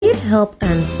Need help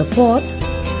and support,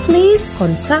 please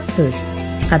contact us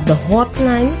at the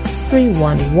hotline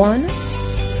 311,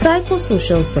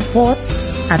 psychosocial support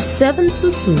at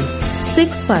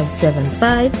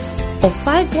 722-6575 or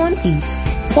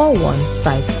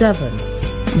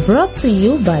 518-4157. Brought to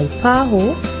you by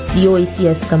PAHO, the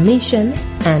OACS Commission,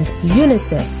 and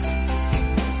UNICEF.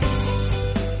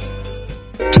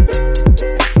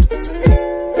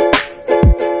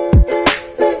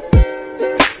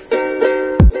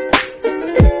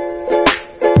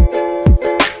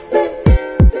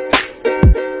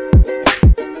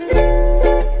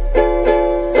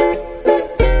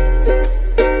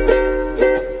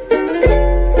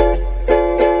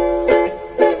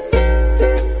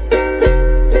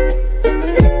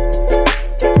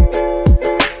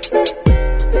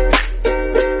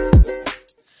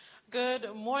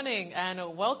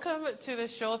 To the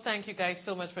show. Thank you guys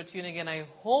so much for tuning in. I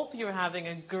hope you're having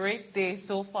a great day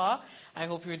so far. I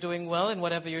hope you're doing well in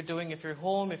whatever you're doing. If you're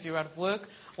home, if you're at work,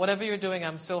 whatever you're doing,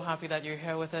 I'm so happy that you're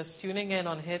here with us, tuning in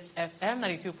on Hits FM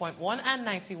 92.1 and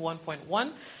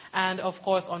 91.1. And of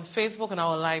course on Facebook on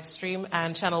our live stream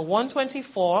and channel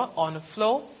 124 on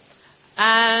Flow.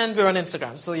 And we're on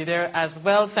Instagram, so you're there as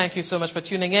well. Thank you so much for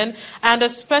tuning in. And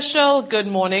a special good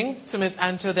morning to Ms.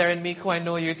 Anto there in Mico. I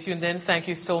know you're tuned in. Thank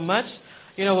you so much.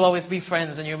 You know, we'll always be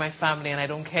friends, and you're my family, and I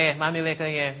don't care. Mami Leka,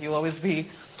 yeah, you'll always be,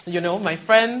 you know, my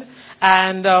friend.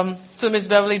 And to Miss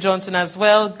Beverly Johnson as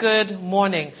well, good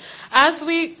morning. As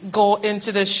we go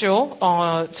into the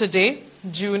show today,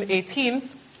 June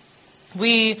 18th,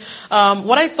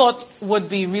 what I thought would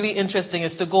be really interesting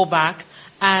is to go back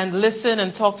and listen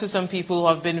and talk to some people who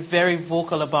have been very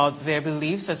vocal about their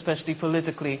beliefs, especially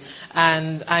politically.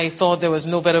 And I thought there was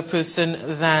no better person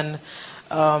than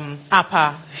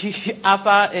Appa.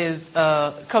 Appa is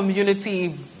a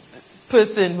community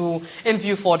person who, in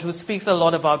Viewfort, who speaks a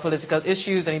lot about political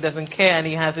issues, and he doesn't care, and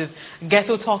he has his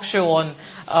ghetto talk show on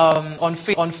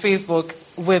Facebook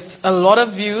with a lot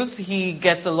of views. He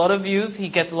gets a lot of views, he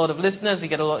gets a lot of listeners, he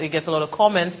gets a lot of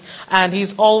comments, and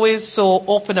he's always so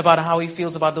open about how he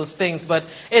feels about those things. But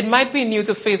it might be new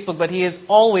to Facebook, but he is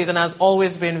always and has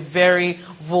always been very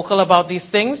vocal about these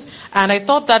things. And I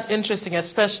thought that interesting,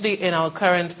 especially in our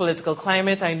current political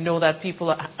climate. I know that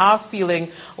people are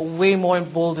feeling way more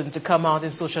emboldened to come out in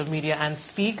social media and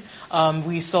speak.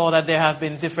 We saw that there have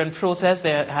been different protests.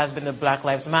 There has been the Black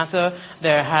Lives Matter.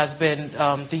 There has been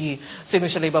the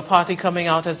Signature Labour Party coming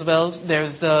out as well.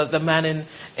 There's the man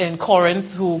in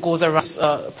Corinth who goes around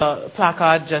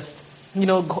placard just, you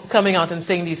know, coming out and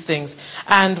saying these things.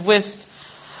 And with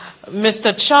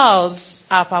Mr. Charles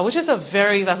Appa, which is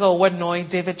that's a word knowing,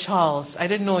 David Charles. I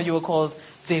didn't know you were called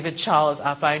David Charles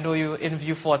Appa. I know you in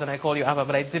Viewfort and I call you Appa,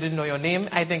 but I didn't know your name.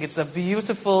 I think it's a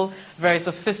beautiful, very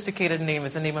sophisticated name.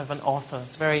 It's the name of an author.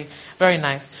 It's very, very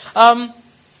nice.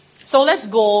 So let's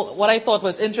go. What I thought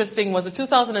was interesting was a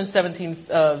 2017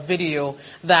 video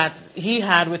that he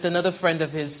had with another friend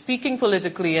of his, speaking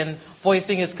politically and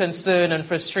voicing his concern and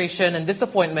frustration and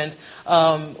disappointment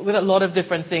with a lot of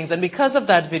different things. And because of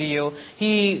that video,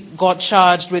 he got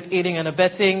charged with aiding and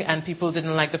abetting, and people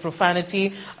didn't like the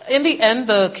profanity. In the end,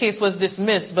 the case was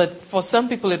dismissed, but for some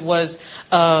people it was,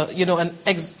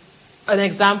 an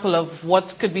example of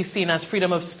what could be seen as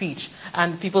freedom of speech.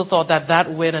 And people thought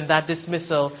that win and that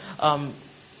dismissal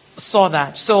saw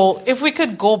that. So if we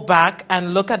could go back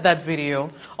and look at that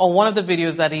video, or one of the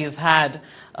videos that he has had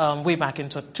way back in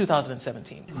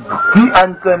 2017. Matty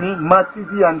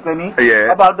Anthony,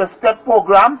 yeah, about the STEP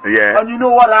program. Yeah. And you know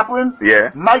what happened?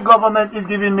 Yeah. My government is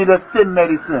giving me the same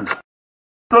medicine.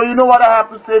 So you know what I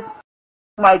have to say?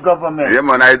 My government. Yeah,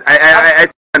 man, I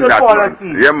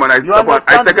policy. Yeah, man, I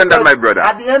second that, my brother.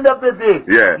 At the end of the day,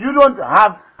 yeah, you don't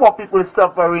have poor people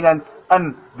suffering and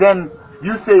then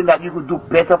you saying that you could do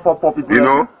better for poor people. You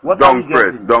know, don't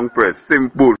press.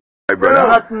 Simple, my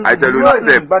brother. I tell you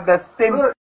nothing. But the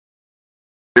same.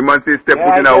 The man say step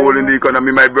put in a hole in the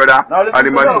economy, my brother, and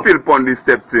the man still pon the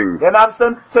step thing. Then have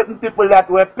some certain people that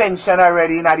were pension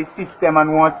already in the system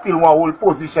and still want hold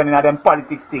position in them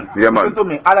politics thing. Yeah, man. Listen to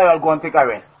me, all of y'all go and take a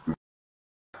rest.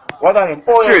 What's her name?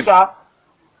 Oyesha,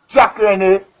 Jack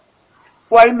Rene.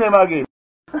 What his name again?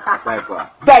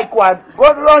 Daikwad.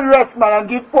 Go run rest, man, and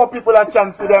give poor people a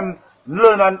chance to them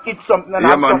learn and eat something. And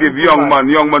yeah, man, give young man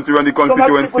to run the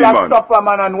constituency, man. Some people suffer,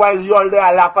 man, and while you all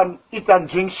there laugh and eat and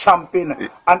drink champagne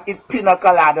and eat pina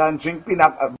colada and drink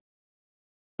pina.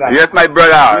 Yes, my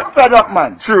brother. You're fed up,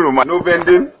 man. True, man. No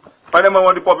vending. Why them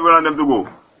want the poor people and them to go?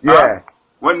 Yeah.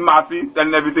 When Marcy,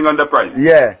 then everything on the price.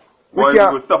 Yeah. Why you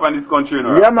go stop in this country, you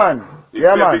know? Yeah, man.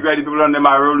 Yeah, man. If you people on them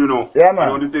are roll, you know. Yeah,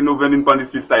 man. You don't say no vending on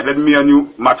this side. Let me and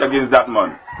you match against that,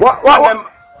 man. What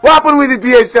What happened with the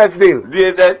DHS deal?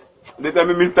 DHS? They tell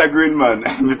me Mr. Green, man.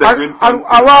 Mr. Green. And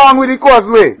wrong with the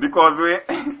causeway? The causeway?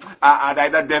 I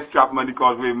died a death trap, man, the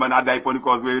causeway. Man, I died on the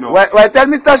causeway, you know. Well, tell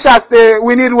Mr. Shasta,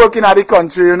 we need work in the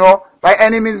country, you know. By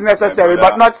any means necessary,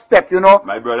 but not step, you know.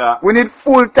 My brother. We need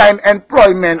full-time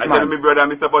employment, man. I tell me, brother,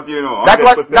 Mr. Potty, you know.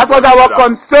 That was our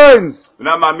concerns.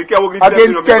 No, man, me can't work this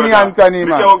against step, Kenny Anthony,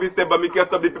 man. Me can't work this step, but me can't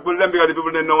stop the people them because the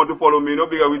people them don't want to follow me, you know,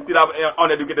 because we still have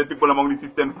uneducated people among the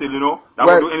system still, you know. That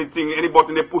will do anything, any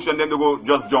button they push and them they go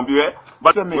just jump, you know.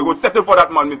 But we go settle for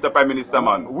that, man, Mr. Prime Minister,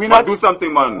 man. Do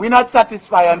something, man. We're not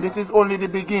satisfied, and this is only the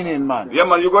beginning, man. Yeah,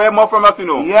 man, you go hear more from us, you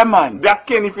know. Yeah, man. That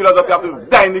Kenny philosophy have to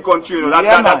die in the country, you know.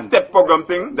 That step program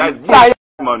thing, that is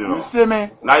man, you know. You see me?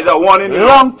 Now it's a warning.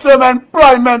 Long-term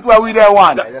employment where we there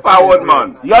want. That's forward,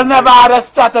 man. You never had a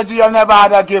strategy, you never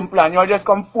had a game plan. You just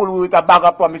come full with a bag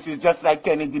of promises just like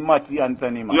Kenny Dimati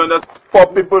Anthony, man. You understand? For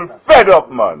people fed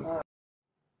up, man.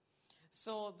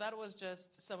 So that was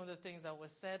just some of the things that were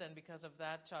said, and because of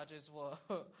that, charges were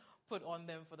put on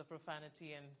them for the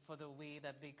profanity and for the way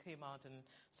that they came out and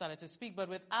started to speak. But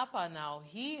with Appa now,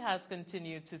 he has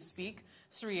continued to speak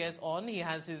 3 years on. He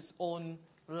has his own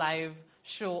live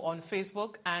show on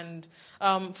Facebook, and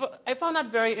I found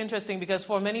that very interesting because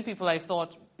for many people I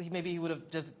thought maybe he would have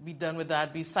just be done with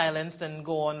that, be silenced and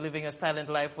go on living a silent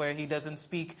life where he doesn't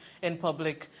speak in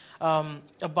public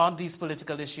about these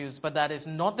political issues, but that is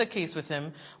not the case with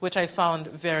him, which I found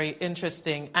very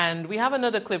interesting. And we have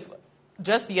another clip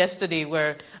just yesterday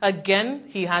where again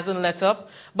he hasn't let up,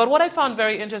 but what I found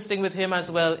very interesting with him as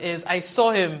well is I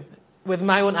saw him with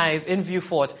my own eyes in Vieux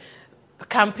Fort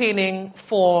campaigning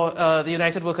for the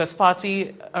United Workers'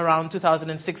 Party around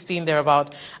 2016,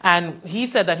 thereabout. And he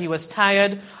said that he was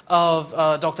tired of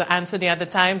Dr. Anthony at the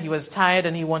time. He was tired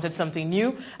and he wanted something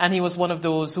new. And he was one of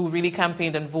those who really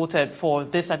campaigned and voted for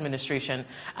this administration.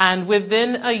 And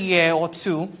within a year or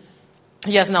two,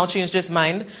 he has now changed his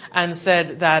mind and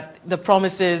said that the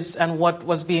promises and what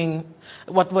was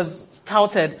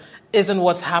touted isn't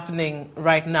what's happening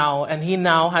right now. And he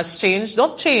now has changed,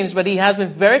 not changed, but he has been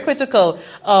very critical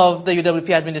of the UWP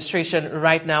administration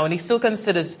right now. And he still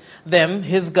considers them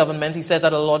his government. He says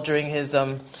that a lot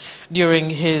during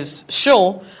his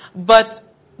show. But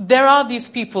there are these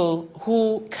people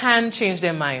who can change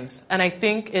their minds. And I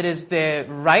think it is their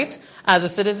right as a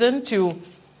citizen to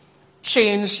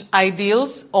change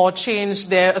ideals or change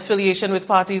their affiliation with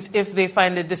parties if they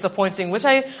find it disappointing, which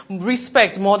I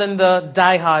respect more than the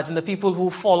diehards and the people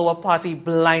who follow a party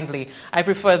blindly. I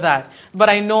prefer that. But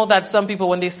I know that some people,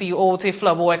 when they see, because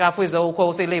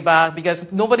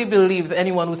nobody believes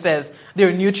anyone who says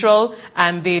they're neutral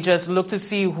and they just look to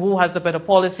see who has the better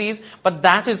policies. But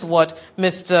that is what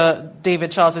Mr.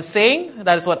 David Charles is saying.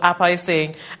 That is what Appa is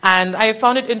saying. And I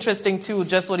found it interesting too,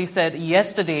 just what he said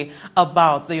yesterday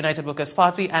about the United Workers'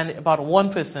 Party and about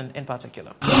one person in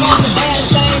particular. Bon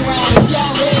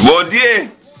Dieu,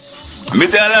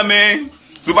 mettez la main,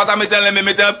 si pas mettez la main,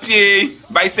 mettez un pied,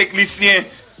 bicyclicien,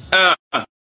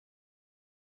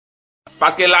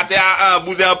 parce que la terre a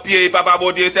bousé un pied, papa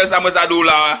bon Dieu, c'est ça moi ça dou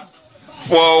là.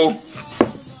 Wow.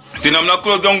 Sinon on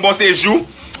close donc bon séjour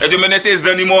et je mène ces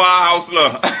animaux à house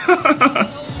là.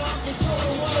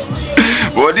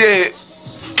 Bon Dieu,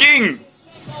 King.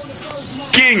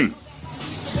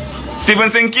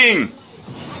 Stephenson King,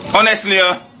 honestly,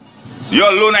 you're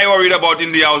alone I worried about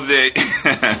in the house there.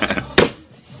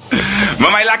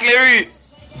 Mama, I like Larry.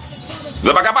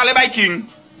 The back up by King.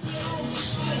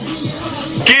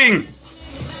 King,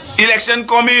 election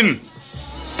coming.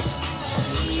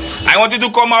 I want you to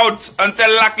come out and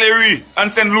tell Lac Larry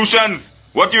and St. Lucians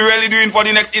what you're really doing for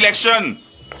the next election.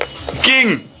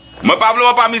 King, my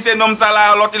Pablo pa mi se nom sa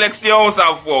la lot election ou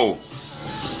sa fo.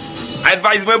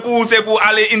 Advise me pour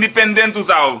aller indépendant tout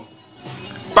ça.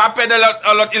 Pas perdre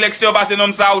l'autre élection parce que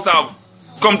nom ça ou ça.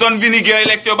 Comme ton viniger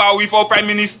élection ba oui faut prime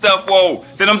minister faut.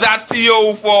 C'est nom ça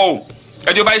tio ou faut.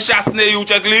 Et tu vas chasser ou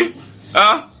check li?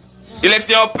 Hein?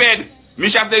 Élection perd. Mi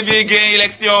chasse de vie gain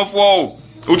élection faut.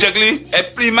 Ou check li? Et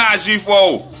plus magie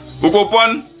faut. Vous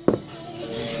comprenez?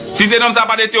 Si c'est nom ça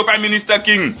pas de tio prime minister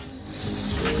King.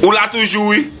 Ou là toujours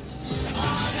oui.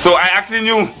 So I asking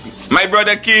you, my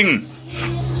brother King,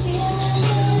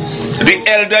 the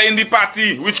elder in the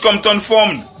party which come to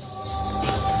unformed,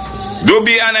 don't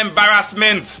be an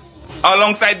embarrassment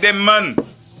alongside them man.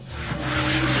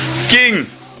 King,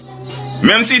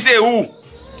 même si c'est où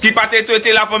qui pas te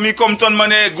traiter la famille comme ton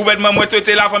monnaie, gouvernement moi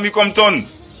traiter la famille comme ton,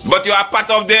 but you are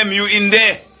part of them, you in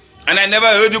there. And I never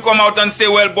heard you come out and say,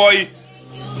 well boy,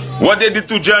 what they did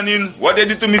to Janine, what they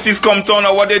did to Mrs. Compton,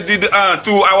 or what they did to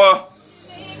our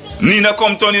Nina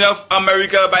Compton in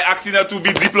America by asking her to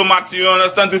be diplomat, you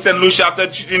understand, to St. Lucia after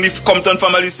treating the Compton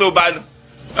family so bad.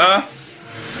 Huh?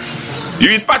 You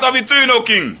is part of it too, you know,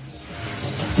 King.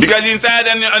 Because you're inside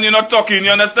and you're not talking, you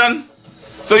understand?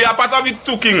 So you're part of it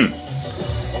too, King.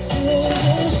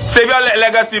 Save your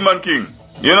legacy, man, King.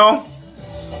 You know?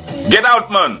 Get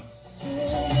out, man.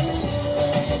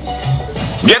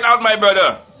 Get out, my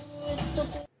brother.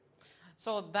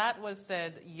 So that was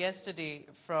said yesterday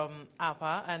from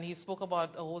APA, and he spoke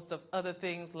about a host of other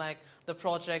things like the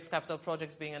projects, capital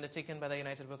projects being undertaken by the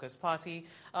United Workers' Party,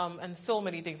 and so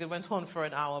many things. It went on for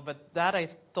an hour, but that I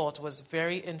thought was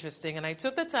very interesting. And I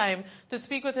took the time to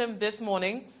speak with him this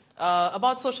morning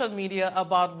about social media,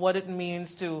 about what it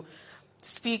means to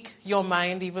speak your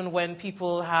mind even when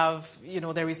people have,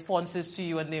 their responses to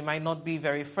you and they might not be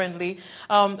very friendly.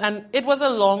 And it was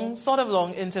a sort of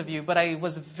long interview, but I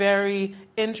was very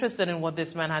interested in what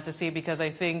this man had to say because I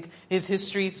think his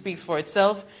history speaks for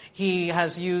itself. He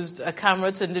has used a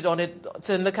camera, turned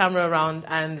the camera around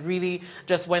and really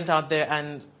just went out there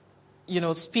and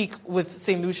speak with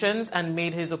St. Lucians and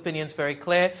made his opinions very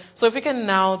clear. So if we can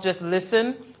now just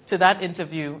listen to that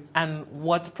interview and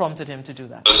what prompted him to do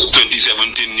that.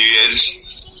 2017 New Year's,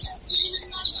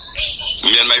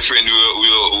 me and my friend,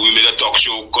 we made a talk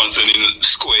show concerning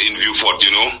Square in Vieux-Fort,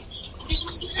 We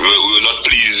were not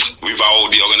pleased with how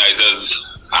the organizers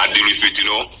had dealt with it,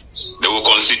 There were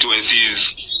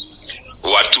constituencies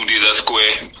who had 2 days at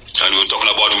Square, and we were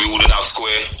talking about we wouldn't have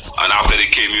Square, and after they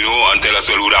came, and tell us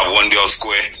we would have 1 day of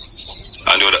Square,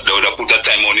 and they would have put a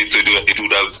time on it, so it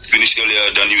would have finished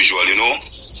earlier than usual,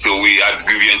 So we had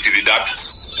grievances with that,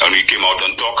 and we came out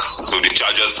and talked. So they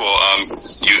charged us for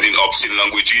using obscene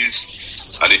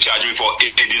languages, and they charged me for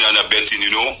aiding and abetting,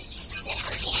 in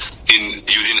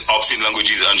using obscene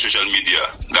languages on social media.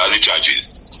 That's the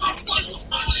charges.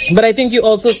 But I think you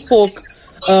also spoke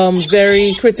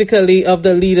very critically of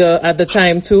the leader at the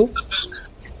time too.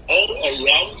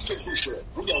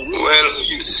 Well,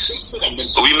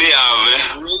 we may have,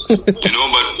 but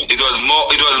it was more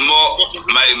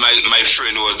my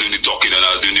friend who was doing the talking and I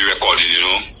was doing the recording,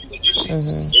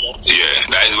 Mm-hmm. Yeah,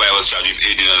 that is why I was charged with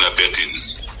aiding and abetting.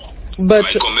 But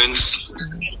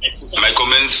my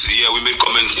comments, we made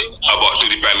comments about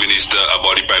the Prime Minister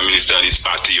and his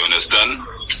party, you understand?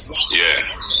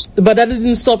 Yeah. But that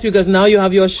didn't stop you because now you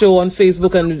have your show on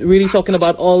Facebook and really talking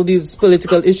about all these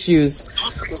political issues.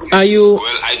 Are you...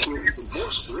 Well,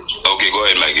 okay, go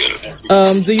ahead, my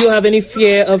girl. Do you have any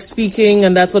fear of speaking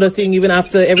and that sort of thing even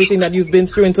after everything that you've been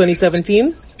through in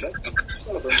 2017?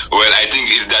 Well, I think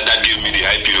that gave me the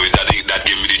hype, I think that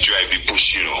gave me the drive, the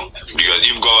push, Because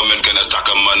if government can attack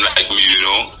a man like me,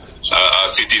 a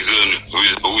citizen who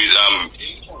is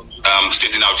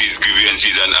stating out his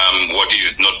grievances and what he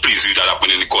is not pleased with that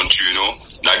happened in the country,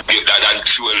 that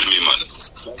fueled me, man.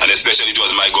 And especially it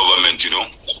was my government,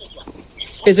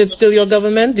 Is it still your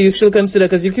government? Do you still consider,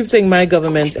 because you keep saying my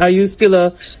government, are you still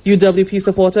a UWP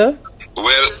supporter?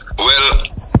 Well,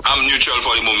 I'm neutral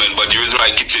for the moment, but the reason why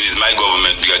I keep saying is my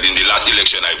government, because in the last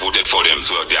election I voted for them,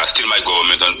 so they are still my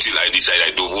government until I decide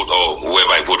I don't vote or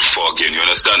whoever I vote for again, you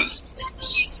understand?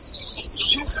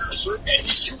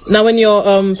 Now, in your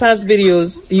past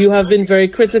videos, you have been very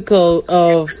critical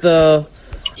of the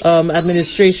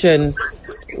administration.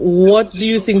 What do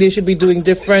you think they should be doing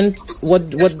different?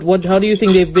 How do you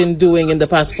think they've been doing in the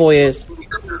past 4 years?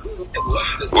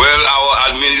 Well, our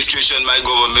administration, my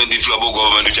government, the Flabo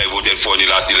government, which I voted for in the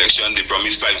last election, they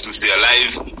promised 5 to stay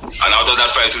alive. And out of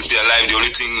that 5 to stay alive, the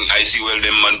only thing I see them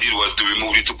did was to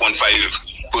remove the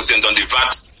 2.5% on the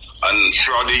VAT. And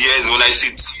throughout the years, when I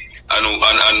sit and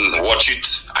watch it,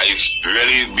 I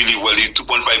really believe, the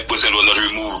 2.5% was not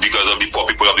removed because of the poor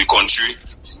people of the country.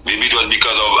 Maybe it was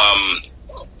because of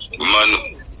man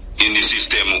in the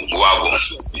system who have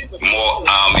more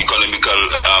economical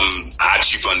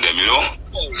hardship on them,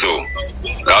 So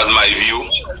that's my view.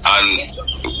 And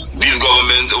this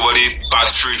government over the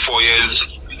past 3-4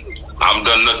 years have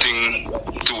done nothing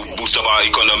to boost up our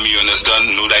economy, you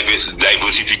understand? No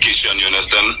diversification, you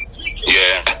understand?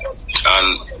 Yeah. And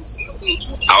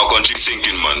our country is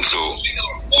sinking, man. So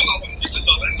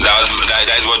that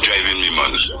is what driving me,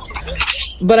 man.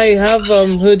 But I have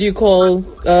heard you call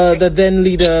the then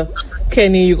leader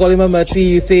Kenny, you call him a Mati,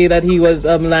 you say that he was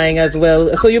lying as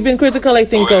well. So you've been critical, I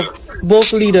think, of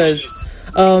both leaders.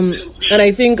 And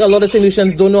I think a lot of St.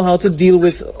 Lucians don't know how to deal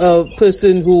with a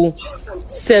person who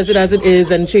says it as it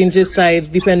is and changes sides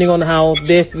depending on how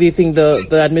they think the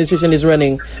administration is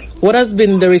running. What has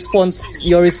been your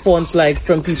response like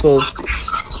from people?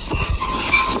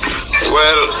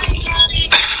 Well,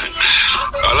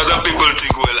 a lot of people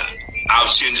think, I've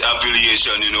changed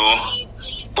affiliation,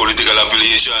 political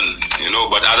affiliation,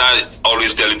 but as I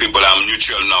always tell people, I'm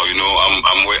neutral now,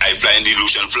 I fly in the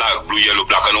Lucian flag, blue, yellow,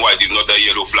 black and white. It's not a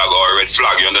yellow flag or a red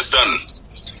flag, you understand?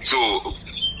 So,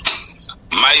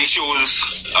 my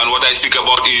issues and what I speak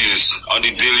about is on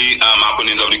the daily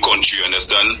happenings of the country, you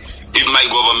understand? If my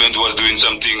government was doing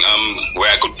something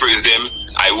where I could praise them,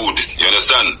 I would, you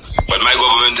understand? But my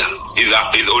government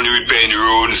is only repairing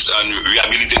roads and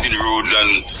rehabilitating roads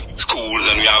and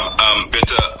schools, and we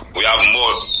have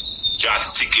more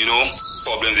drastic,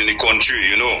 problems in the country,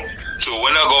 So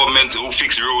when a government who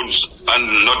fix roads and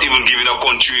not even giving a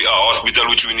country a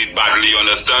hospital which we need badly, you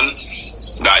understand?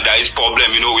 That is problem,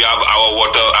 we have our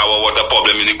water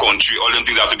problem in the country. All them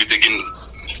things have to be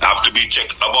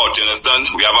checked about, you understand?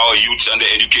 We have our youth and the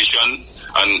education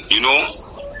and,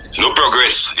 no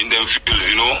progress in them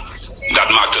fields, that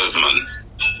matters, man.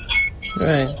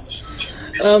 Right.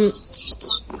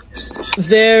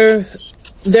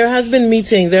 There have been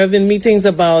meetings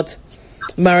about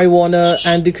marijuana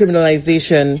and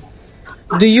decriminalization.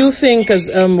 Do you think, as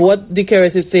what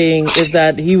DeCaris is saying, is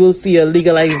that he will see a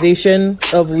legalization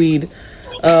of weed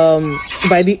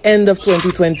by the end of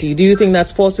 2020? Do you think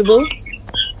that's possible?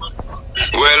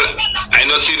 Well, I'm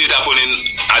not seeing it happening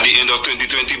at the end of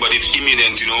 2020, but it's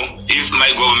imminent, If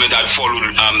my government had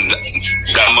followed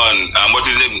that man, what's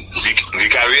his name,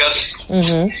 DeCaris?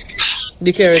 Mm-hmm.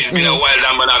 DeCaris. It's been a while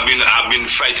now, but I've been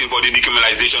fighting for the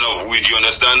decriminalization of weed, you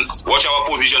understand? Watch our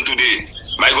position today.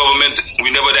 My government, we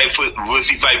never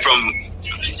diversify from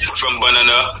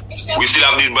banana. We still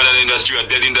have this banana industry, a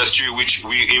dead industry, which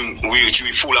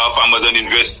we fool our farmers and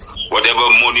invest whatever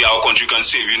money our country can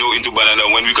save, into banana.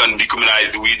 When we can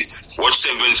decriminalize the weed, watch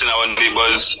Semblance in our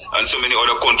neighbors and so many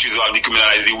other countries who have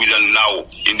decriminalized the weed, and now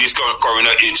in this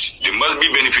corona age, they must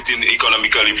be benefiting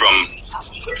economically from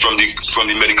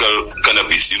the medical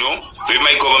cannabis, So if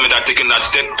my government had taken that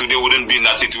step, today wouldn't be in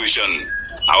that situation.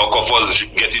 Our coffers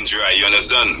getting dry, you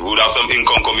understand? We would have some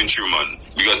income coming through, man.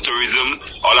 Because tourism,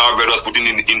 all our bread was putting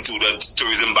into the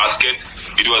tourism basket.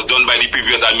 It was done by the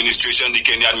previous administration, the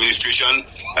Kenya administration,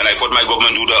 and I thought my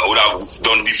government would have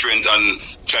done different and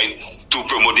tried to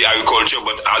promote the agriculture.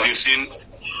 But as you've seen,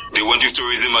 they went with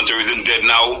tourism, and tourism dead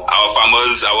now. Our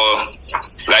farmers, our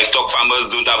livestock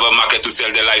farmers don't have a market to sell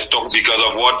their livestock because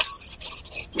of what?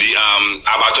 The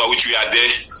abattoir which we had there.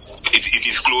 It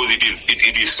is closed,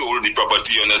 it is sold, the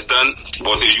property, you understand?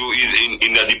 Boseju is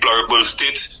in a deplorable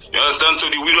state, you understand? So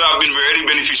the widow have been very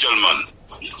beneficial, man.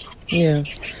 Yeah.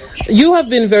 You have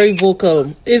been very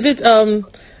vocal. Is it,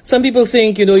 some people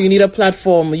think, you need a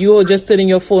platform. You are just turning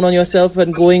your phone on yourself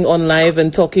and going on live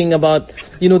and talking about,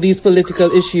 these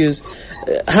political issues.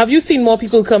 Have you seen more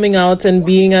people coming out and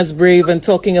being as brave and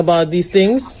talking about these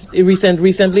things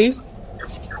recently?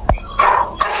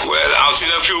 Well, I've seen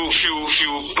a few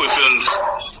persons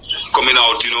coming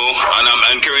out, and I'm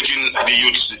encouraging the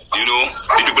youths,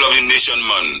 the people of the nation,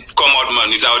 man. Come out,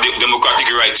 man. It's our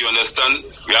democratic right, you understand?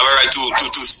 We have a right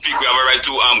to speak. We have a right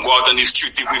to go out on the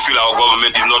street if we feel our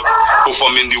government is not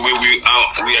performing the way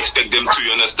we expect them to,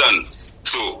 you understand?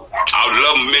 So I would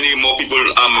love many more people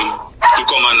to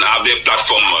come and have their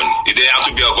platform, man. They have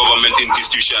to be a government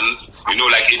institution,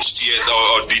 like HTS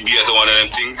or DBS or one of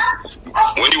them things.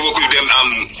 When you work with them,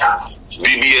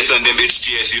 DBS and them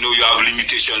HTS, you have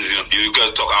limitations. You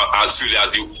can talk as freely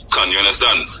as you can, you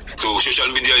understand? So social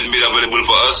media is made available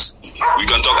for us. We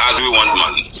can talk as we want,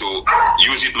 man. So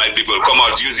use it, my people. Come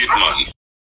out, use it, man.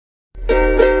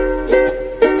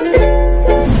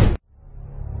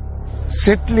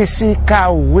 Cette lisi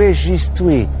ka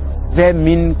registre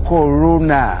vermin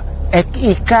corona ek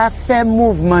I ka fait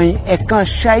mouvement ek an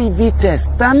chay vitesse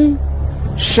tan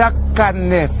chaque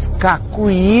canef ka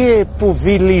kouye pour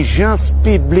vigilance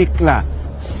publique la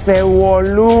fait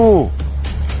wolo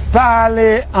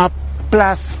parler en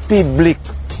place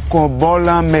publique kon bol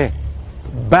en main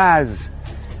base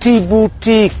ti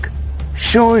boutique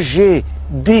changer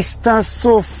distance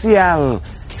sociale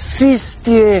 6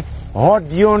 pieds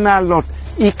hod yon a lot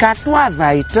I ka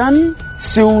travay tan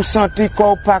si ou senti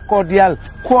ko pa cordial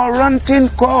quarantine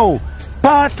ko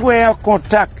patwe en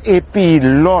contact epi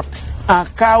lot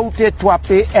en ka ou te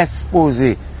toape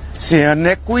exposé si an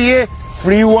ekouye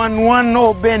free 11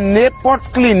 ou ben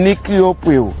n'importe clinique yo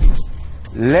pou yo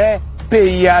le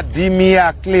pays a dimi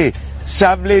a clé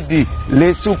ça vle di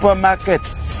les supermarket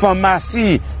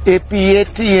pharmacie epi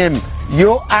ATM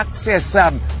yo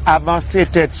accessible avant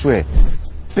 7 souhait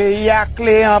pays à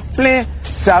clé en plein,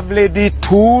 ça veut dire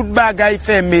tout bagay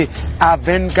fermé à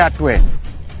 24 heures.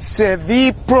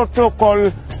 Servi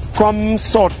protocole comme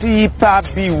sorti par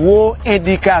bureau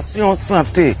indication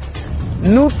santé.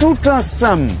 Nous tout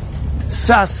ensemble,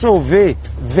 ça sauver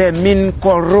vermine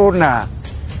corona.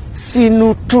 si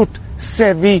nou tout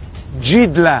sevi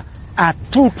jid la a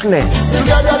tout le.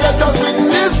 Together let us win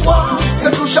this war.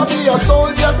 Say to shall be a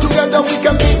soldier. Together we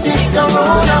can beat this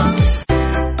corona.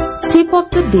 Tip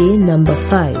of the day number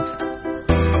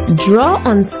 5. Draw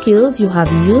on skills you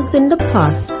have used in the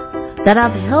past that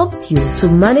have helped you to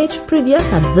manage previous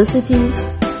adversities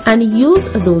and use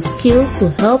those skills to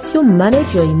help you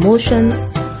manage your emotions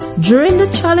during the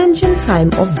challenging time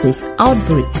of this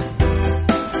outbreak.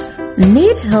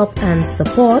 Need help and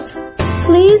support?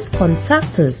 Please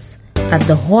contact us at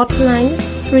the hotline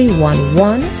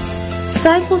 311,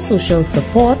 psychosocial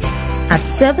support at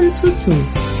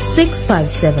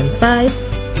 722-6575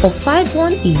 or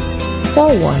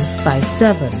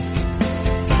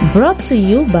 518-4157. Brought to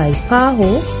you by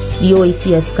PAHO, the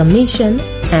OACS Commission,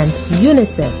 and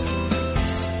UNICEF.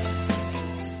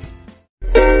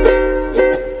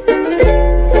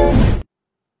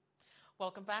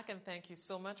 Welcome back, and thank you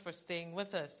so much for staying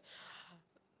with us.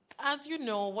 As you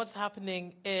know, what's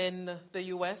happening in the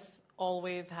U.S.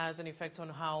 always has an effect on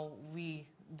how we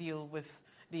deal with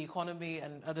the economy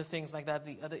and other things like that,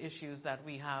 the other issues that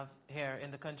we have here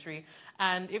in the country.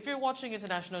 And if you're watching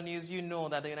international news, you know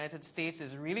that the United States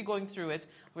is really going through it,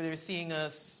 where they're seeing a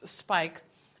spike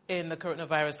in the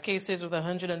coronavirus cases with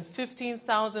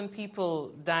 115,000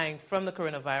 people dying from the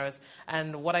coronavirus.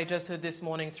 And what I just heard this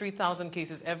morning, 3,000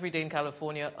 cases every day in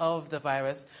California of the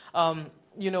virus.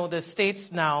 You know, the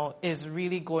states now is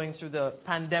really going through the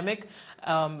pandemic.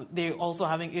 They're also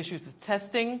having issues with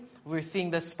testing. We're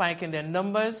seeing the spike in their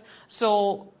numbers.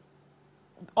 So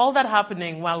all that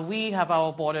happening while we have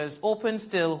our borders open,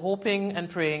 still hoping and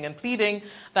praying and pleading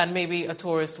that maybe a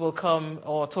tourist will come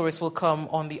or tourists will come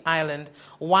on the island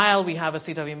while we have a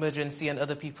state of emergency and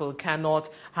other people cannot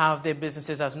have their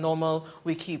businesses as normal.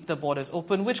 We keep the borders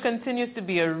open, which continues to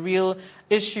be a real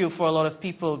issue for a lot of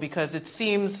people because it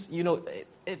seems, you know,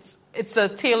 it's a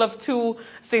tale of two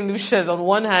St. Lucia's. On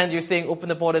one hand, you're saying open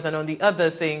the borders, and on the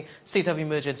other saying state of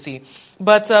emergency.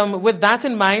 But with that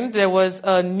in mind, there was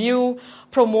a new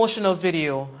promotional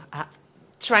video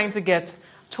trying to get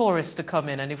tourists to come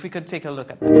in. And if we could take a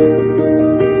look at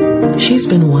that. She's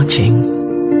been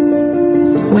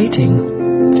watching,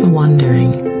 waiting,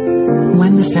 wondering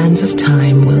when the sands of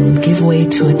time will give way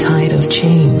to a tide of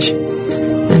change,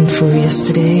 and for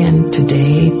yesterday and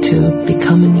today to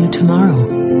become a new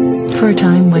tomorrow. For a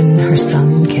time when her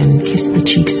sun can kiss the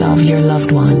cheeks of your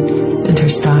loved one and her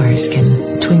stars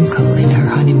can twinkle in her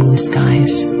honeymoon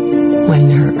skies.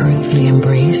 When her earthly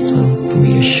embrace will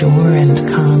reassure and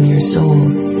calm your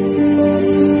soul.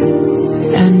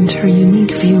 And her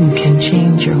unique view can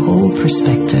change your whole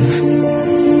perspective.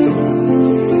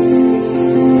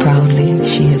 Proudly,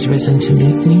 she has risen to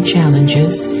meet new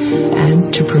challenges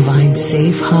and to provide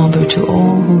safe harbor to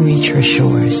all who reach her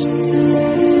shores.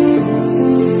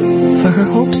 For her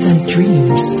hopes and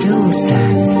dreams still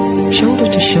stand, shoulder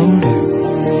to shoulder,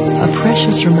 a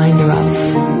precious reminder of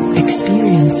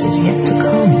experiences yet to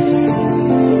come.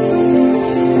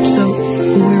 So,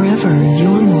 wherever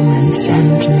your moments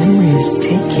and memories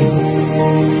take you,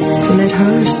 let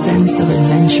her sense of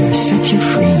adventure set you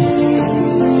free.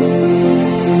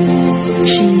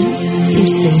 She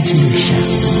is St. Lucia.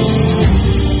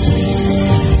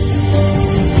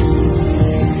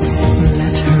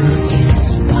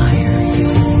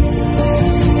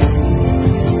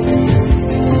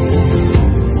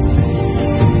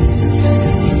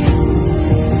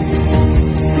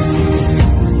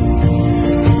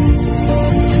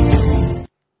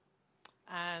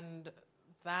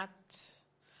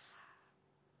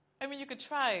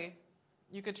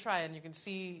 You could try, and you can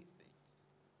see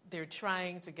they're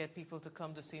trying to get people to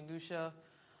come to St. Lucia,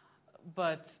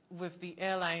 but with the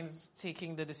airlines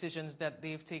taking the decisions that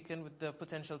they've taken, with the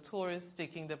potential tourists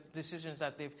taking the decisions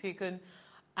that they've taken,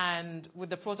 and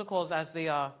with the protocols as they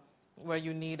are, where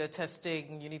you need a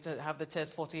testing, you need to have the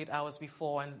test 48 hours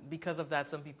before, and because of that,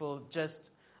 some people just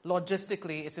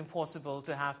logistically, it's impossible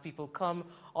to have people come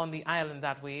on the island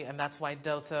that way, and that's why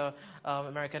Delta,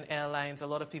 American Airlines, a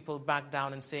lot of people back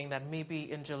down and saying that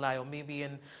maybe in July or maybe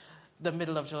in the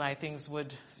middle of July,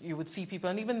 you would see people,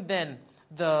 and even then,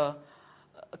 the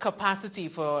capacity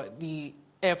for the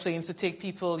airplanes to take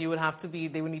people, they would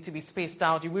need to be spaced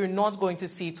out. We're not going to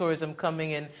see tourism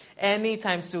coming in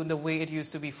anytime soon the way it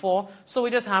used to before, so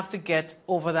we just have to get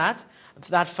over that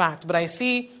fact. But I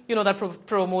see, that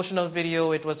promotional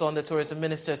video, it was on the tourism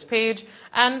minister's page,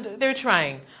 and they're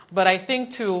trying. But I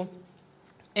think too,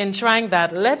 in trying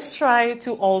that, let's try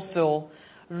to also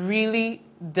really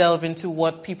delve into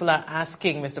what people are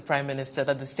asking, Mr. Prime Minister,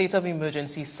 that the state of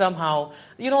emergency somehow,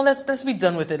 let's be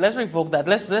done with it. Let's revoke that.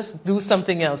 Let's do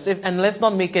something else. And let's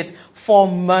not make it 4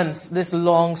 months, this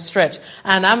long stretch.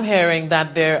 And I'm hearing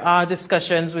that there are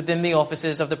discussions within the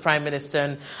offices of the Prime Minister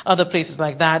and other places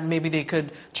like that. Maybe they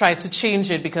could try to change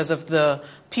it because of the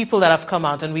people that have come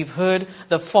out. And we've heard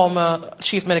the former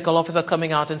chief medical officer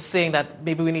coming out and saying that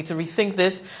maybe we need to rethink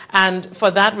this. And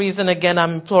for that reason, again,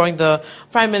 I'm imploring the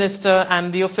Prime Minister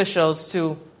and the officials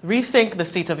to rethink the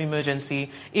state of emergency,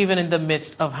 even in the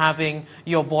midst of having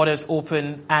your borders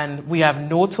open and we have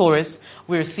no tourists.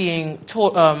 We're seeing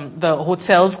the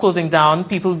hotels closing down,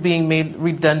 people being made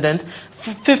redundant.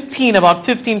 About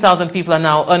 15,000 people are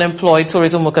now unemployed,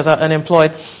 tourism workers are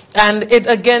unemployed. And it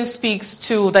again speaks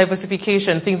to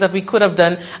diversification, things that we could have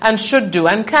done and should do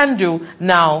and can do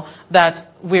now that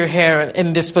we're here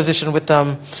in this position with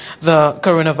the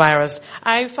coronavirus.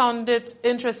 I found it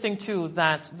interesting too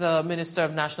that the Minister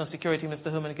of National Security,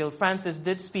 Mr. Herman Gill Francis,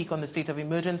 did speak on the state of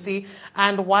emergency.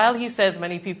 And while he says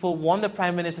many people want the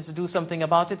Prime Minister to do something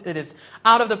about it, it is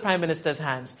out of the Prime Minister's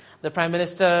hands. The Prime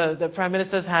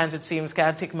Minister's hands, it seems,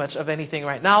 can't take much of anything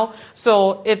right now.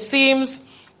 So it seems,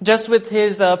 just with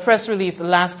his press release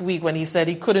last week when he said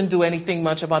he couldn't do anything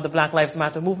much about the Black Lives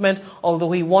Matter movement,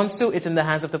 although he wants to, it's in the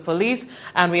hands of the police.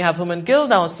 And we have Herman Gill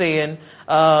now saying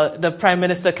the Prime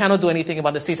Minister cannot do anything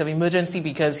about the state of emergency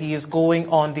because he is going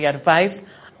on the advice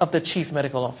of the Chief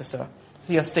Medical Officer.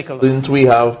 Just take a look. Didn't we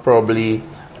have probably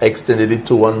extended it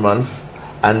to 1 month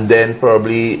and then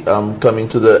probably coming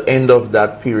to the end of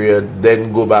that period,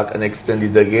 then go back and extend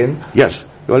it again? Yes.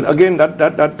 Well, again,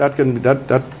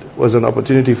 that was an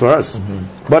opportunity for us.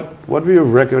 Mm-hmm. But what we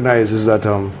recognize is that,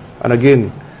 and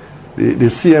again, the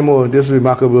CMO, this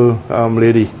remarkable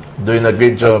lady, doing a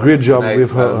great job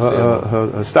with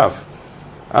her staff,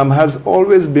 has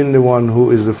always been the one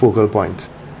who is the focal point.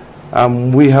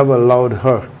 We have allowed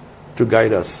her to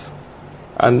guide us,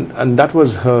 and that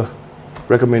was her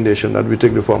recommendation that we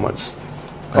take the 4 months.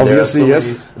 And obviously,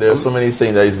 yes. There are so many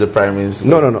saying that it's the Prime Minister.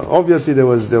 No. Obviously, there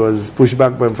was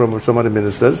pushback from some of the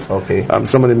ministers. Okay.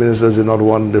 Some of the ministers did not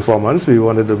want the 4 months. We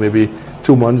wanted maybe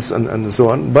 2 months and so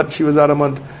on. But she was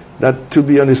adamant that to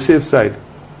be on the safe side,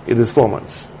 it is 4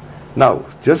 months. Now,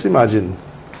 just imagine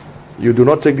you do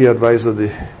not take the advice of the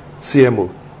CMO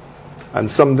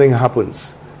and something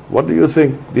happens. What do you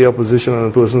think the opposition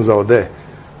and persons out there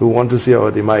who want to see our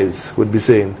demise would be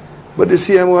saying? But the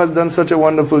CMO has done such a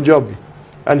wonderful job.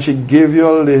 And she gave you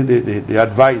all the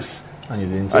advice,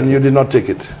 and you did not take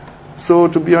it. So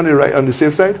to be on the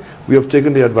safe side, we have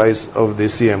taken the advice of the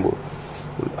CMO.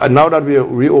 And now that we are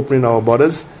reopening our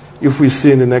borders, if we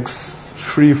see in the next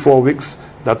 3-4 weeks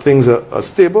that things are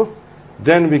stable,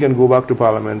 then we can go back to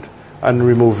Parliament and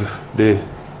remove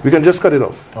we can just cut it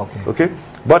off. Okay?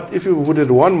 But if you put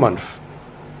it 1 month,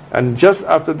 and just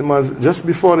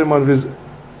before the month is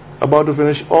about to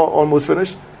finish or almost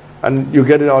finished, and you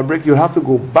get an outbreak, you have to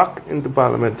go back into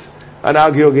Parliament and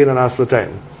argue again and ask for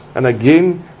time. And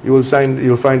again, you'll find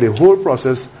a whole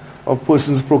process of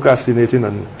persons procrastinating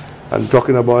and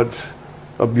talking about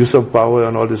abuse of power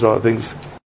and all these other things.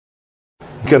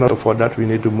 We cannot afford that. We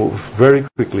need to move very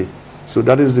quickly. So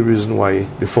that is the reason why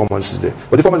the 4 months is there.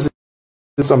 But the 4 months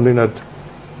is something that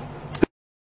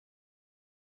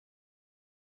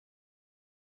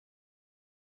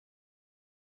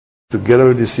together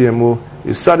with the CMO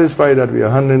is satisfied that we are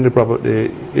handling the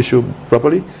issue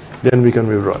properly, then we can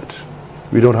withdraw it.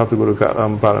 We don't have to go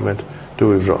to Parliament to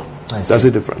withdraw. That's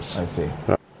the difference. I see.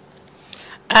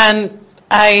 And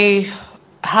I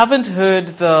haven't heard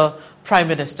the Prime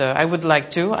Minister. I would like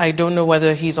to. I don't know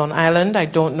whether he's on island. I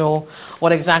don't know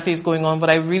what exactly is going on, but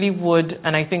I really would,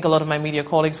 and I think a lot of my media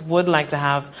colleagues would like to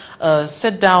have a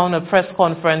sit down, a press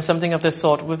conference, something of the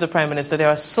sort with the Prime Minister. There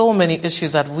are so many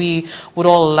issues that we would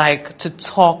all like to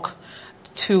talk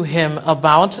to him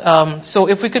about. So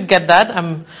if we could get that,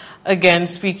 I'm again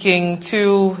speaking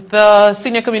to the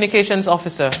Senior Communications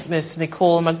Officer, Ms.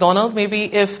 Nicole McDonald. Maybe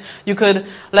if you could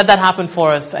let that happen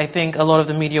for us, I think a lot of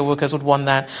the media workers would want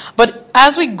that. But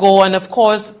as we go, and of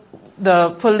course, the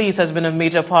police has been a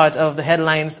major part of the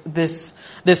headlines this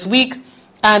week,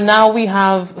 and now we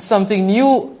have something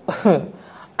new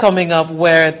coming up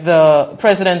where the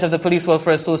president of the Police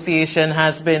Welfare Association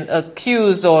has been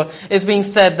accused, or is being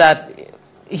said that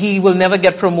he will never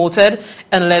get promoted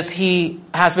unless he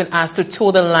has been asked to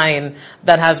toe the line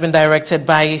that has been directed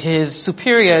by his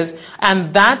superiors.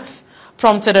 And that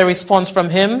prompted a response from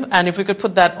him. And if we could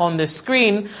put that on the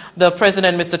screen, the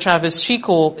president, Mr. Travis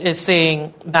Chico, is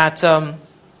saying that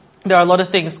there are a lot of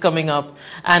things coming up.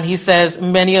 And he says,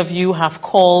 many of you have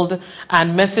called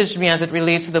and messaged me as it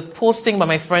relates to the posting by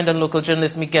my friend and local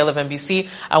journalist Miguel of NBC.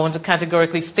 I want to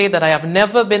categorically state that I have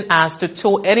never been asked to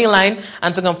toe any line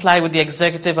and to comply with the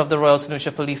executive of the Royal St.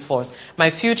 Lucia Police Force.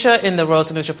 My future in the Royal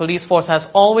St. Lucia Police Force has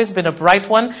always been a bright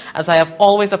one, as I have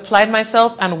always applied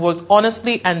myself and worked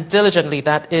honestly and diligently.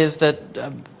 That is the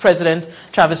President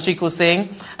Travis Chico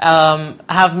saying. I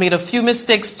have made a few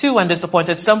mistakes too and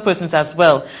disappointed some persons as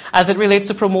well. As it relates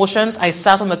to promotions, I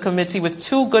sat on the committee with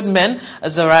two good men,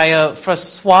 Zariah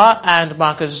Francois and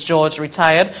Marcus George,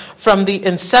 retired. From the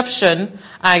inception,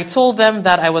 I told them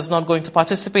that I was not going to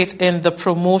participate in the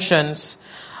promotions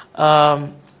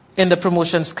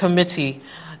committee.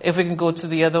 If we can go to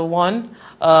the other one.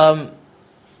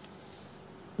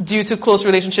 Due to close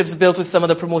relationships built with some of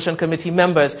the promotion committee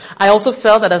members. I also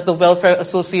felt that as the Welfare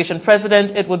Association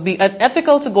president, it would be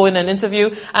unethical to go in an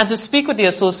interview and to speak with the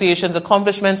association's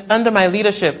accomplishments under my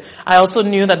leadership. I also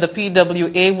knew that the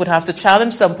PWA would have to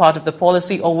challenge some part of the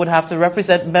policy or would have to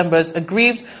represent members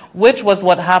aggrieved, which was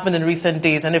what happened in recent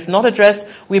days. And if not addressed,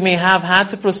 we may have had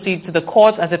to proceed to the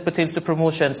courts as it pertains to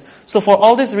promotions. So for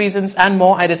all these reasons and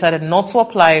more, I decided not to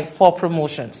apply for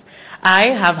promotions. I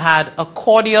have had a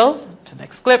cordial, to the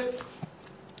next clip,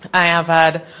 I have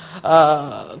had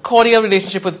a cordial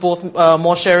relationship with both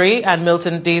Mosheri and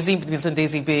Milton Daisy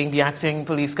being the acting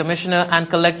police commissioner, and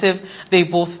collective, they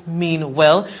both mean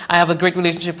well. I have a great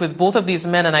relationship with both of these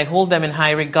men and I hold them in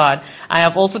high regard. I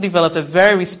have also developed a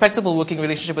very respectable working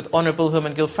relationship with Honorable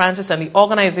Herman Gill Francis, and the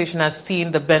organization has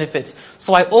seen the benefits.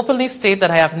 So I openly state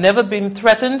that I have never been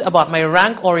threatened about my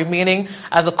rank or remaining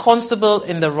as a constable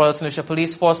in the Royal St. Lucia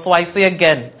Police Force. So I say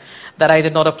again, that I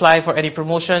did not apply for any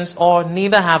promotions, or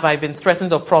neither have I been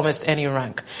threatened or promised any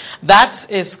rank. That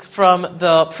is from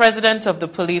the president of the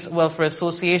Police Welfare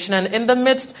Association. And in the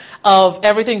midst of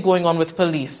everything going on with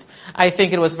police, I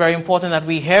think it was very important that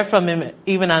we hear from him,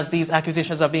 even as these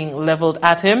accusations are being leveled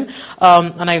at him.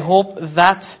 And I hope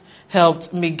that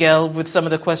helped Miguel with some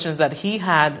of the questions that he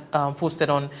had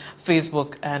posted on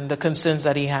Facebook and the concerns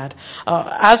that he had.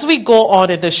 As we go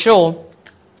on in the show,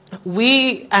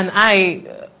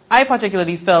 I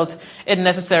particularly felt it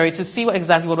necessary to see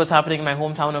exactly what was happening in my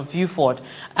hometown of Vieux Fort.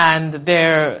 And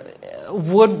their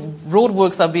road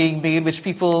works are being made, which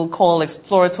people call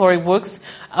exploratory works.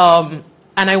 And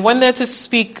I went there to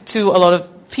speak to a lot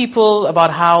of people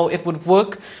about how it would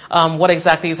work, what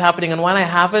exactly is happening. And while I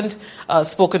haven't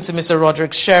spoken to Mr.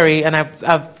 Roderick Sherry, and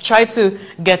I've tried to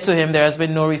get to him, there has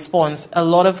been no response. A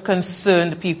lot of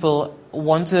concerned people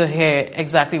want to hear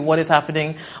exactly what is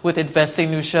happening with Invest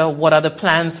St. Lucia, what are the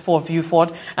plans for Vieux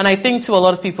Fort. And I think to a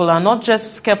lot of people are not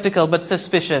just skeptical, but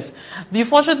suspicious. Vieux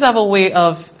Fortians have a way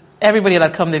of, everybody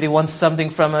that come there, they want something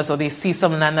from us, or they see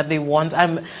some land that they want.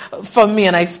 For me,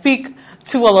 and I speak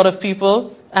to a lot of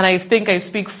people, and I think I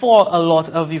speak for a lot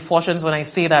of Vieux Fortians when I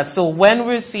say that. So when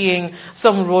we're seeing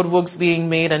some roadworks being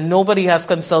made and nobody has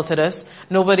consulted us,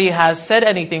 nobody has said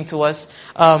anything to us,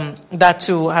 that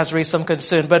too has raised some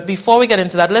concern. But before we get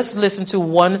into that, let's listen to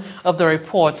one of the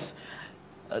reports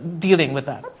dealing with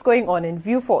that. What's going on in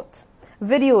Vieux Fort?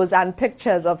 Videos and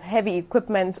pictures of heavy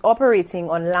equipment operating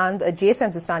on land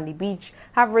adjacent to Sandy Beach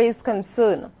have raised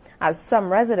concern, as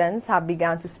some residents have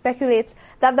begun to speculate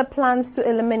that the plans to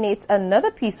eliminate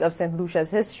another piece of St. Lucia's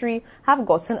history have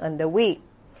gotten underway.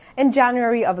 In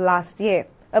January of last year,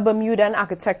 a Bermudan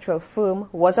architectural firm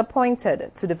was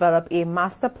appointed to develop a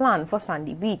master plan for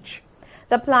Sandy Beach.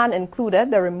 The plan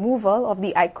included the removal of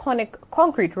the iconic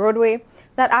concrete roadway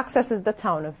that accesses the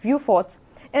town of Vieux Fort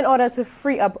in order to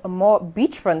free up more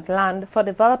beachfront land for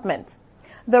development.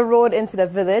 The road into the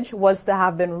village was to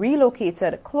have been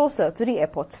relocated closer to the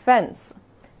airport fence.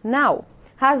 Now,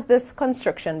 has this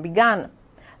construction begun?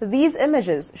 These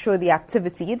images show the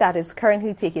activity that is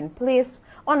currently taking place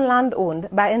on land owned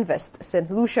by Invest St.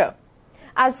 Lucia.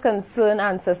 As concern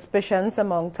and suspicions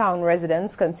among town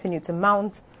residents continue to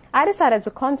mount, I decided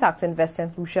to contact Invest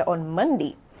St. Lucia on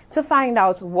Monday to find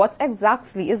out what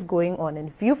exactly is going on in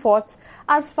Vieux Fort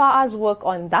as far as work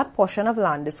on that portion of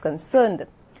land is concerned.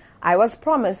 I was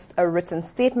promised a written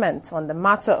statement on the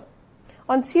matter.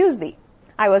 On Tuesday,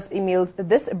 I was emailed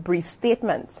this brief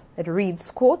statement. It reads,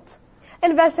 quote,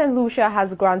 Invest St. Lucia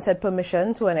has granted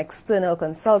permission to an external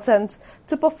consultant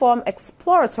to perform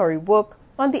exploratory work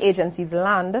on the agency's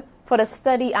land for the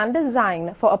study and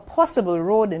design for a possible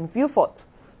road in Vieux Fort.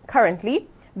 Currently,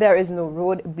 there is no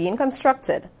road being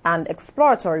constructed, and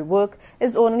exploratory work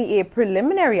is only a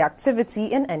preliminary activity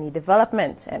in any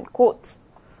development, end quote.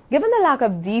 Given the lack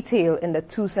of detail in the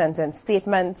two-sentence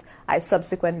statement, I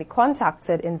subsequently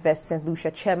contacted Invest St.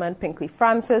 Lucia Chairman Pinkley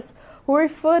Francis, who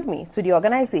referred me to the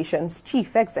organization's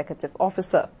Chief Executive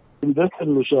Officer. Invest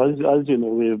St. Lucia, as you know,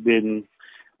 we've been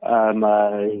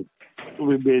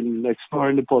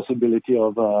exploring the possibility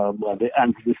of the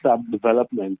anti-SAB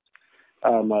development.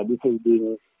 This has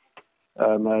been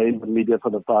in the media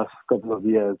for the past couple of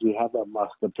years. We have a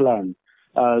master plan.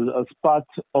 As part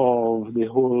of the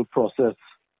whole process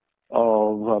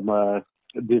of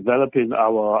developing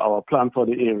our plan for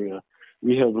the area,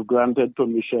 we have granted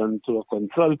permission to a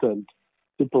consultant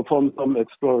to perform some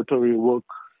exploratory work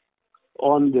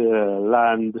on the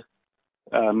land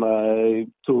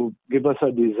to give us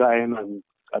a design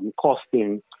and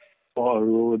costing for a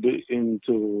road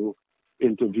into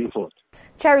Vieux Fort.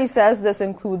 Cherry says this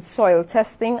includes soil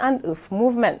testing and earth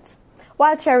movement.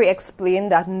 While Cherry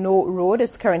explained that no road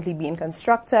is currently being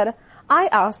constructed, I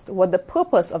asked what the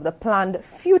purpose of the planned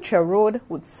future road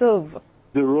would serve.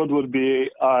 The road would be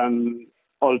an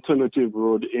alternative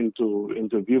road into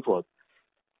Vieux Fort.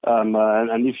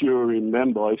 And if you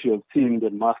remember, if you have seen the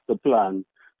master plan,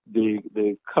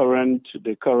 the current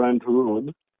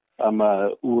road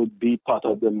would be part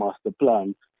of the master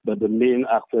plan, but the main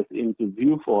access into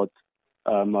Vieux Fort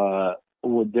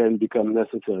would then become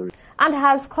necessary. And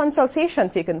has consultation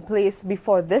taken place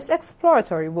before this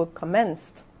exploratory work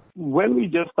commenced? When we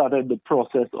just started the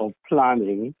process of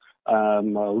planning,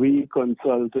 we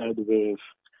consulted with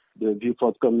the Vieux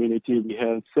Fort community. We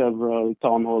held several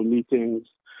town hall meetings,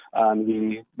 and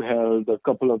we held a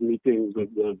couple of meetings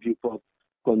with the Vieux Fort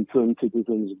Concerned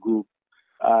Citizens Group.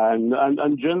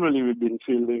 And generally, we've been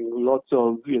fielding lots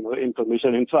of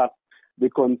information. In fact, the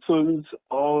concerns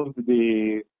of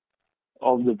the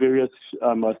various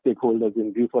stakeholders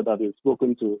in Vieux Fort that we've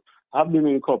spoken to have been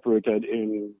incorporated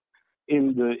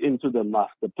into the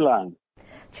master plan.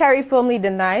 Cherry firmly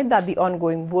denied that the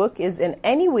ongoing work is in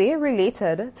any way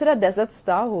related to the Desert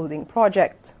Star Holding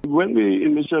project. When we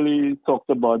initially talked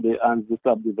about the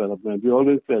ANZSAB development, we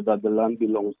always said that the land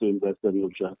belongs to Invest St.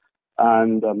 Lucia.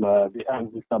 And the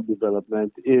ANZSAB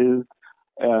development is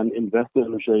an Invest St.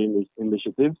 Lucia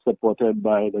initiative supported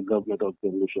by the government of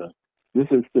St. Lucia. This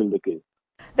is still the case.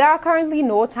 There are currently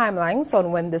no timelines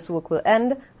on when this work will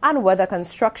end and whether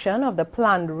construction of the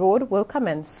planned road will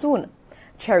commence soon.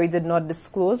 Cherry did not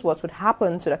disclose what would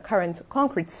happen to the current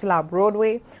concrete slab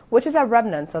roadway, which is a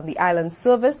remnant of the island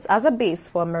service as a base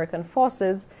for American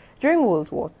forces during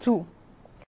World War II.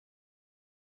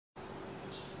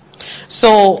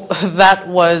 So that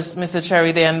was Mr.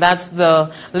 Cherry there, and that's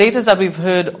the latest that we've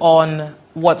heard on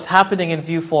what's happening in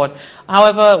Vieux Fort.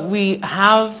 However, we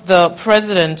have the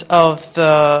president of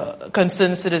the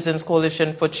Concerned Citizens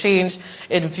Coalition for Change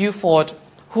in Vieux Fort,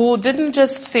 who didn't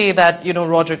just say that,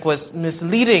 Roderick was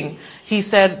misleading. He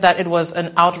said that it was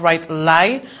an outright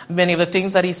lie. Many of the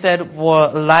things that he said were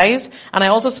lies. And I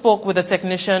also spoke with a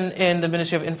technician in the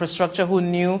Ministry of Infrastructure who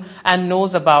knew and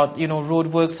knows about,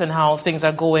 roadworks and how things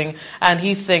are going. And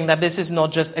he's saying that this is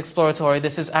not just exploratory.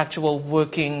 This is actual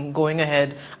working, going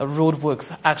ahead,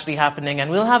 roadworks actually happening. And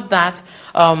we'll have that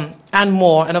and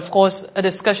more. And of course, a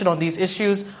discussion on these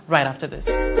issues right after this.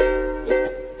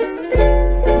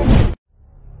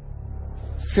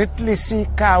 Set lisi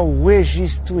ka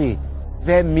registre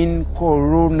ve min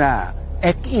corona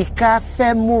ek I ka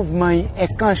fe mouvement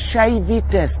ek an chay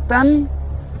vites tan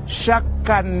chaque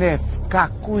canef ka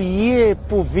kouye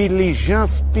pour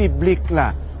vigilance publique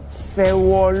la fe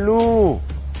wolo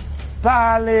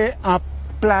parler en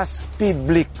place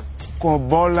publique kon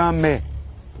bolan me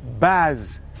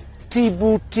base ti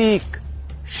boutique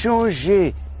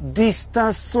changer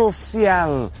distance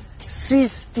sociale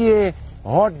 6 pieds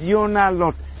Hod yon a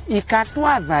lot, I ka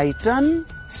travay tan,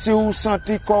 si ou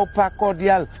santi kou pa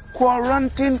cordial,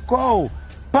 quarantine kou,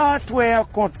 partway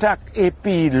contact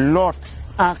epi lot,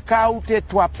 an ka ou te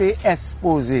twape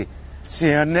expose.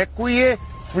 Si an ekouye,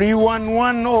 free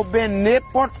 11 ou ben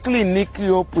n'importe klinik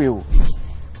yo pou yo.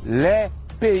 Le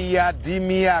peyi a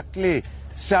dimi ak le,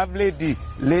 sa vle di,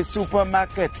 le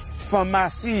supermarket,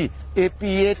 pharmacie,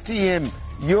 epi ATM,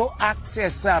 yo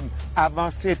accessable avant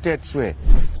setet souè.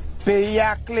 Pays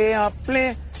à clé en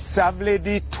plein, ça veut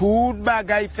dire tout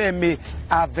bagay fermé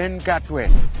à 24 heures.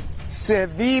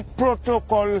 Servi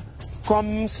protocole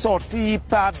comme sorti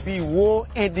par bureau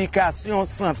indication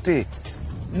santé.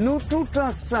 Nous tout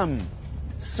ensemble,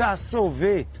 ça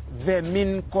sauver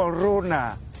vermine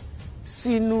corona.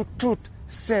 Si nous tout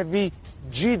servi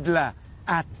Jidla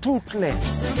à toutes les.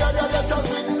 Together let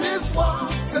us win this war.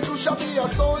 St. Lucia be a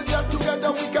soldier.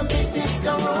 Together we can beat this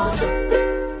corona.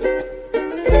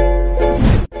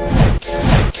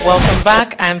 Welcome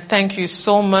back, and thank you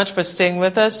so much for staying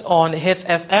with us on Hits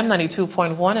FM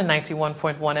 92.1 and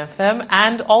 91.1 FM,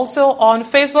 and also on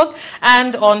Facebook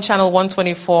and on channel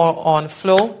 124 on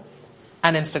Flow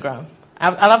and Instagram.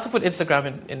 I'll have to put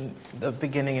Instagram in the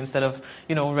beginning instead of,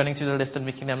 running through the list and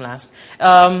making them last.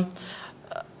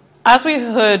 As we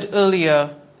heard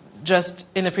earlier, just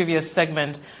in the previous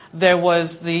segment, there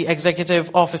was the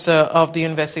executive officer of the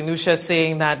Investing Lucia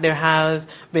saying that there has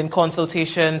been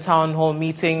consultation, town hall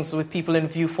meetings with people in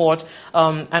Vieux-Fort,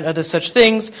 and other such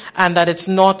things, and that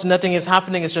nothing is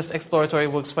happening, it's just exploratory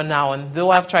works for now. And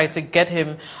though I've tried to get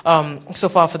him, so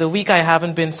far for the week, I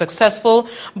haven't been successful.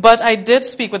 But I did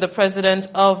speak with the president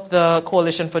of the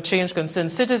Coalition for Change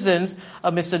Concerned Citizens,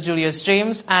 Mr. Julius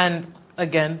James, and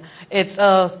again, it's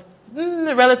a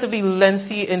relatively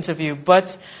lengthy interview,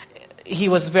 but he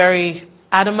was very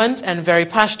adamant and very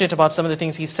passionate about some of the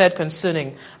things he said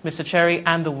concerning Mr. Cherry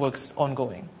and the works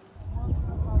ongoing.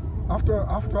 After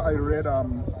I read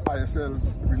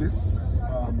ISL's release,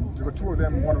 there were two of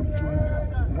them, one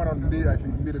on May, I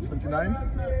think May the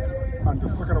 29th, and the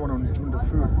second one on June the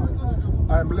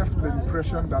 3rd. I am left with the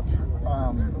impression that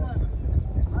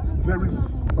there is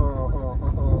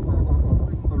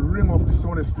a ring of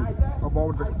dishonesty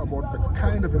about the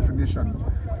kind of information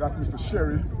that Mr.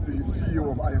 Sherry, the CEO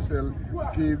of ISL,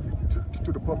 gave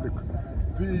to the public.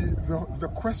 The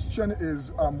question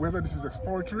is whether this is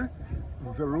exploratory,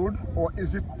 the road, or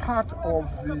is it part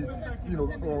of the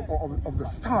of the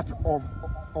start of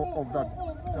that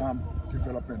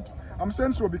development? I'm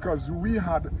saying so because we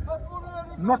had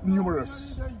not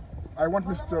numerous. I want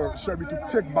Mr. Sherry to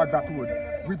take back that word.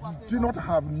 We did not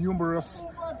have numerous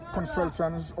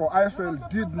consultants, or ISL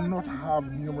did not have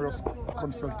numerous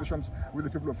consultations with the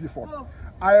people of Vieux-Fort.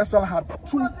 ISL had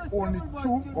only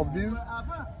two of these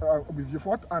with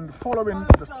Vieux-Fort, and following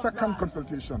the second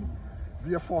consultation,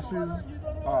 their forces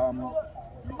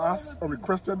asked or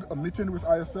requested a meeting with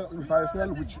ISL,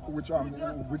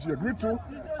 which he agreed to,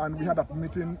 and we had that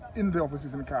meeting in the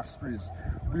offices in Castries.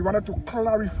 We wanted to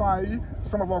clarify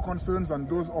some of our concerns and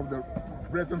those of the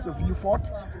residents of Vieux-Fort.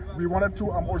 We wanted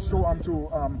to also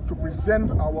to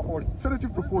present our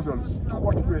alternative proposals to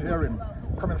what we're hearing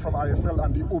coming from ISL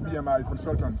and the OBMI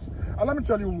consultants. And let me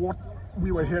tell you what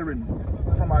we were hearing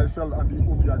from ISL and the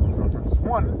OBMI consultants.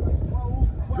 One,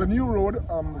 the new road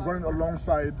running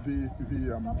alongside the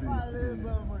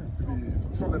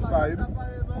southern side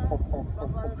of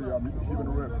the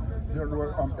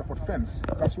Huron airport fence.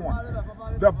 That's one.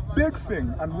 The big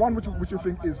thing, and one which you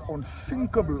think is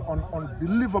unthinkable,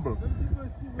 unbelievable,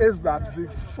 is that the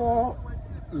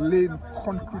 4-lane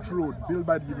concrete road built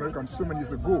by the Americans so many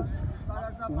years ago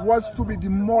was to be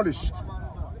demolished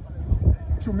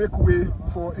to make way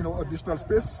for additional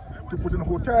space, to put in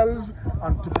hotels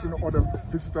and to put in other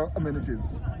visitor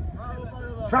amenities.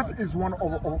 That is one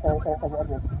of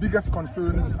our biggest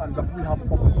concerns, and that we have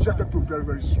objected to very,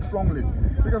 very strongly,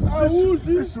 because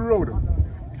this road,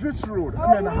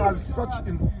 has such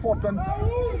important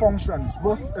functions,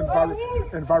 both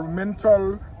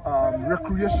environmental,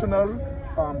 recreational,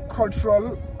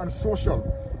 cultural, and social.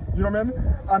 You know what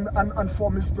I mean? And for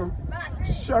Mr.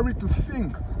 Sherry to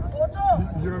think,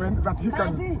 that he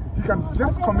can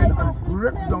just come in and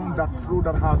break down that road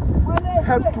that has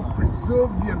helped to preserve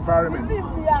the environment.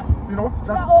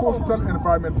 That coastal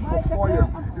environment for 4 years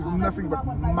is nothing but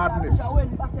madness.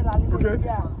 Okay?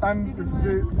 And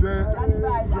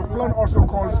the plan also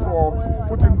calls for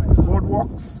putting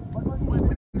boardwalks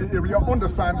in the area, on the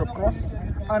sand of course,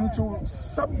 and to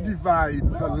subdivide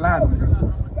the land,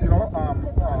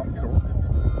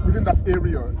 within that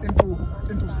area into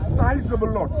sizable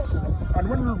lots. And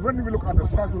when we look at the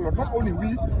sizable lot, not only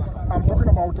we, I'm talking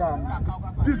about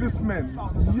businessmen,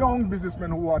 young businessmen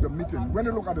who are at the meeting. When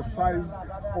you look at the size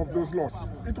of those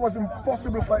lots, it was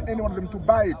impossible for any one of them to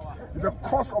buy it. The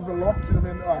cost of the lot,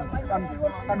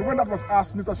 and when that was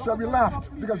asked, Mr. Sherry laughed,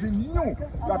 because he knew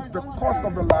that the cost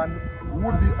of the land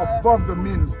would be above the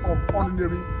means of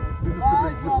ordinary business people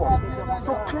in Vieux-Fort.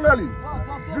 So clearly,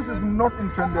 this is not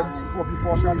intended for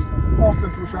Vieux-Fortians or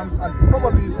St. Lucians, and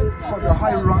probably for the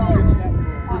high-ranking,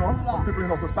 people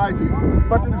in our society.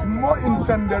 But it is more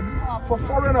intended for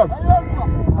foreigners,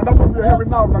 and that's what we're hearing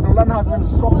now, that the land has been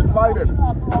subdivided.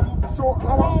 So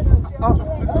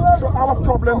our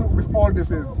problem with all this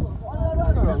is,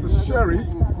 Mr. Sherry,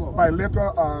 by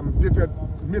letter dated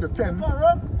May the 10th,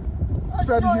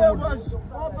 said he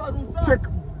would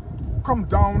come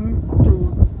down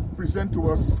to present to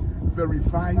us the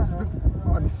revised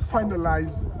and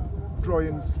finalized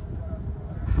drawings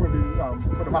for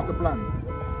the master plan.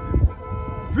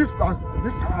 This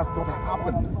has got to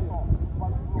happen.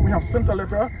 We have sent a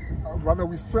letter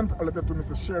we sent a letter to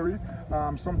Mr. Sherry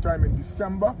sometime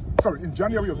in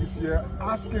January of this year,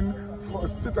 asking for a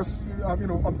status,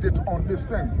 update on this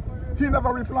thing. He never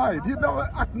replied. He never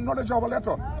acknowledged our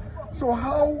letter. So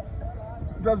how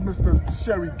does Mr.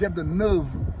 Sherry get the nerve,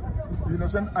 and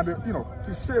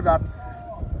to say that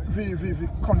the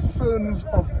concerns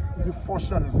of the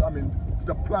Fortians,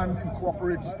 the plan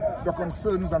incorporates the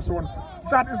concerns and so on.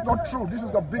 That is not true. This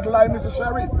is a big lie, Mr.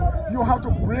 Sherry. You have to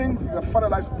bring the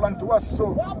finalized plan to us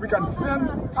so we can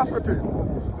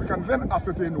then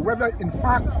ascertain whether in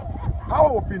fact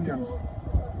our opinions,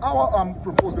 our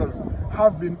proposals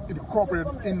have been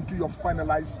incorporated into your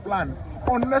finalized plan.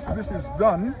 Unless this is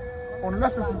done,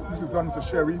 Mr.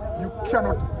 Sherry, you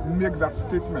cannot make that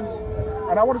statement.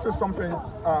 And I want to say something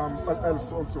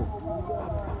else also.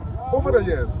 Over the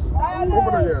years,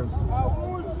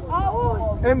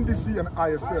 MDC and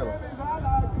ISL,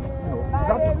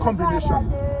 that combination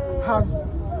has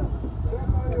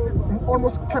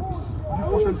almost kept the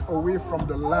Fortians away from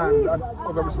the land and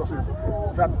other resources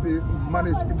that they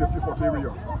manage in the Vieux Fort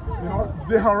area.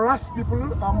 They harass people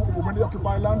when they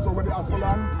occupy lands or when they ask for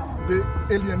land. They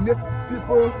alienate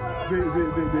people. They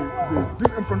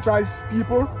disenfranchise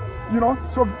people.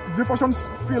 So the Fortians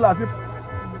feel as if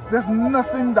there's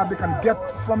nothing that they can get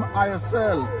from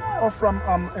ISL or from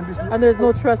NDC. And there's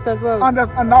no trust as well. And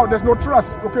now there's no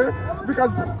trust, okay?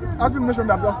 Because, as you mentioned,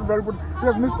 that's very good.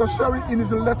 Because Mr. Sherry in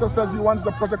his letter says he wants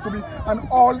the project to be an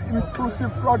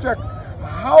all-inclusive project.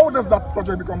 How does that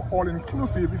project become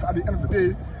all-inclusive if at the end of the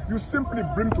day, you simply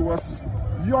bring to us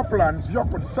your plans, your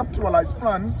conceptualized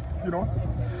plans,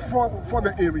 for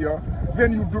the area,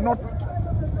 then you do not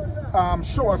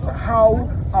show us how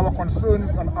our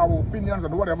concerns and our opinions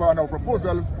and whatever and our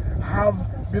proposals have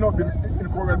been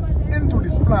incorporated into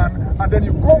this plan, and then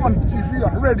you go on TV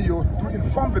and radio to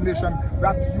inform the nation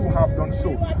that you have done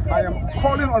so. I am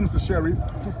calling on Mr. Sherry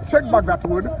to take back that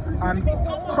word and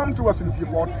come to us in Vieux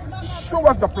Fort, show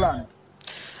us the plan.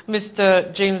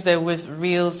 Mr. James there with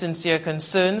real sincere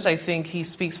concerns. I think he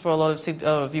speaks for a lot of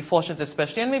Vieux Fortians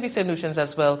especially, and maybe St. Lucians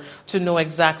as well, to know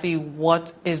exactly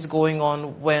what is going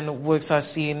on when works are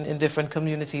seen in different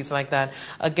communities like that.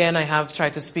 Again, I have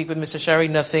tried to speak with Mr. Sherry.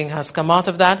 Nothing has come out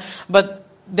of that. But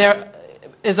there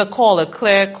is a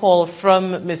clear call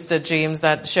from Mr. James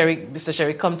that Mr.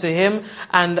 Sherry come to him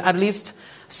and at least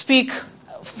speak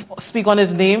on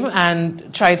his name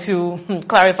and try to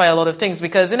clarify a lot of things,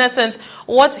 because in essence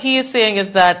what he is saying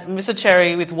is that Mr.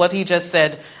 Cherry, with what he just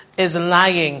said, is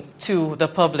lying to the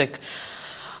public.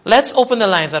 Let's open the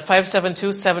lines at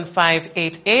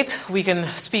 572-7588. We can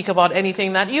speak about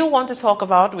anything that you want to talk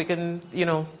about. We can,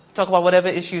 talk about whatever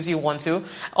issues you want to,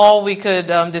 or we could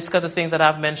discuss the things that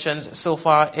I've mentioned so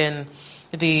far in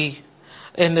the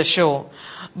show.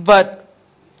 But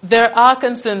there are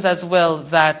concerns as well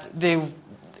that there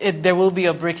will be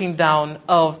a breaking down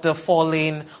of the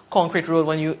 4-lane concrete road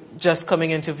when you just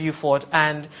coming into Vieux Fort,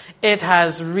 and it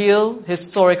has real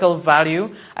historical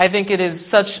value. I think it is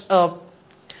such a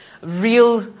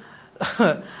real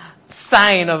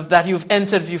sign of that you've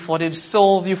entered Vieux Fort. It's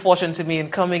so Vieux Fortian to me in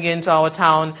coming into our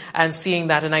town and seeing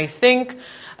that. And I think,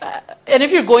 and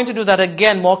if you're going to do that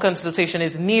again, more consultation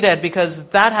is needed, because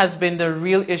that has been the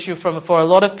real issue for a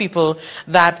lot of people,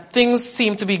 that things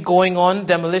seem to be going on,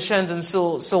 demolitions and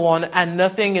so on, and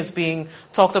nothing is being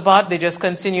talked about. They just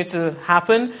continue to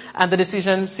happen, and the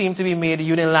decisions seem to be made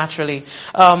unilaterally.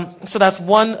 So that's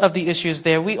one of the issues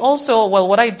there. We also,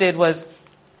 what I did was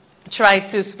try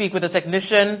to speak with a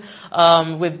technician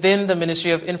within the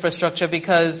Ministry of Infrastructure,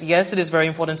 because yes, it is very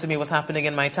important to me what's happening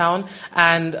in my town,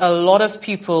 and a lot of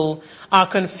people are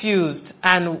confused,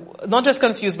 and not just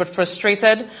confused but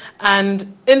frustrated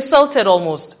and insulted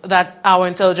almost that our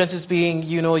intelligence is being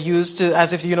used to,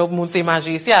 as if Mounse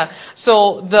Magis. Yeah.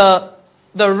 So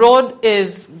the road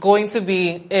is going to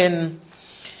be in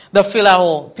the Fila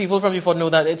Hall. People from Vieux Fort know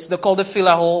that it's called the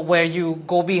Fila Hall, where you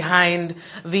go behind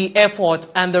the airport,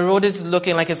 and the road is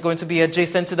looking like it's going to be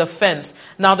adjacent to the fence.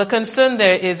 Now the concern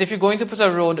there is, if you're going to put a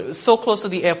road so close to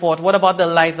the airport, what about the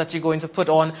lights that you're going to put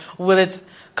on? Will it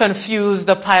confuse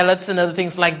the pilots and other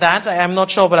things like that? I'm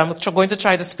not sure, but I'm going to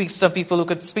try to speak to some people who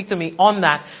could speak to me on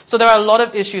that. So there are a lot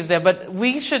of issues there, but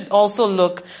we should also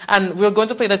look, and we're going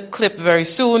to play the clip very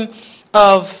soon,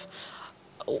 of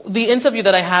the interview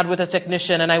that I had with a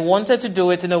technician, and I wanted to do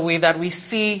it in a way that we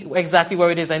see exactly where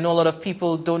it is. I know a lot of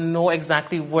people don't know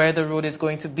exactly where the road is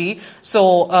going to be.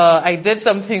 So I did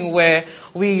something where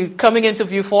we coming into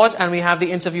Vieux Fort and we have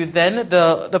the interview then.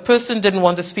 The person didn't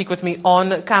want to speak with me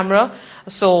on camera,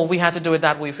 so we had to do it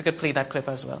that way. If we could play that clip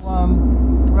as well.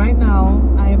 Right now,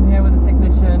 I am here with a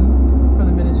technician from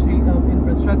the Ministry of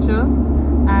Infrastructure,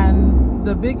 and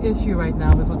the big issue right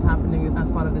now is what's happening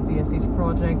as part of the DSH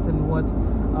project and what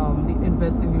the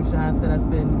Invest in Lucia has said has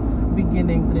been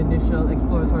beginnings and initial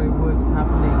exploratory works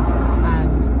happening,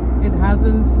 and it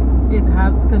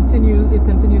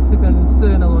continues to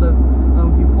concern a lot of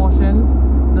Vieux-Fortians.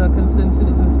 The Concerned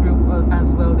Citizens Group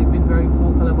as well, they've been very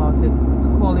vocal about it,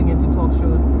 calling into talk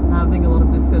shows, having a lot of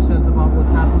discussions about what's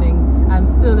happening, and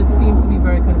still it seems to be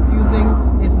very confusing.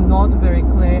 It's not very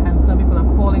clear, and some people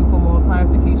are calling for more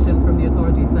clarification from the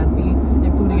authorities that be,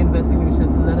 including Invest in Lucia,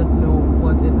 to let us know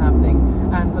what is happening.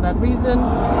 And for that reason,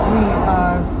 we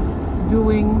are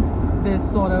doing this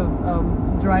sort of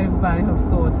drive-by of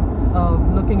sorts of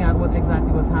looking at what's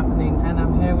happening. And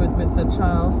I'm here with Mr.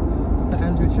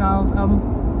 Andrew Charles.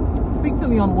 Speak to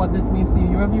me on what this means to you.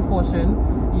 You're a Vieux-Fortian.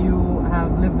 You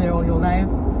have lived there all your life.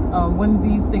 When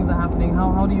these things are happening,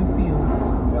 how do you feel?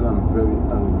 Well, I'm very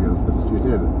angry and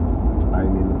frustrated. I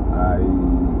mean, I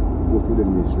work with the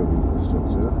Ministry of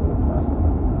Infrastructure for the past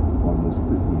almost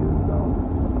 30 years now.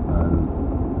 And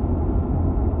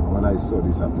when I saw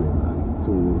this happening, I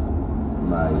told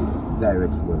my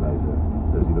direct supervisor,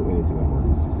 does he know anything about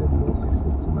this? He said no. I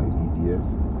spoke to my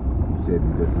DPS. He said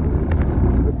he doesn't know anything. I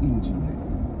spoke to the engineer.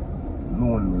 No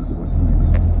one knows what's going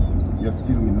on. Yet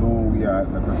still we know we are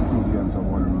the custodians of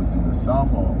all roads in the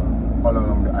south or all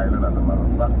along the island, as a matter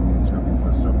of fact, Ministry of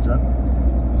Infrastructure.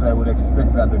 So I would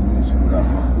expect that the ministry would have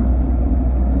something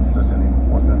in such an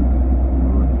important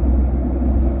road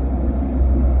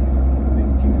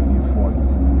linking Vieux Fort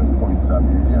to the Point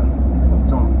Sabiria, Vieux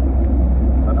Town.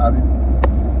 But as it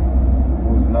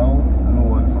goes now, no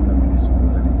one from the ministry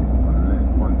knows anything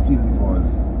until it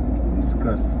was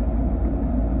discussed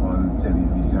on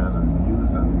television and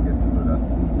news, and we get to know that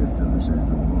Invest in Lucia is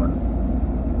the one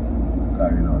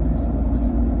carrying all these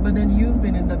works. But then you've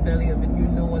been in the belly of it. You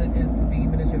know what it is to be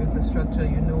Ministry of Infrastructure.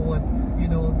 You know what,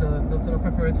 the sort of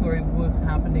preparatory works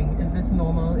happening. Is this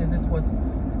normal? Is this what,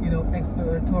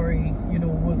 exploratory,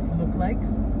 works look like?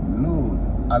 No.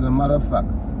 As a matter of fact,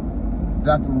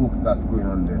 that work that's going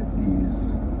on there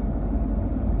is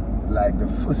like the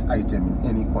first item in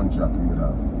any contract you would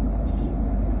have.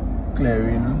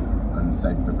 Clearing and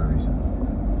site preparation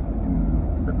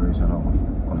in preparation of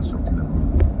constructing a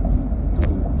road. So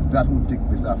that will take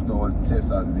place after all tests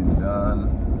has been done,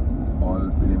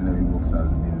 all preliminary works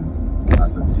has been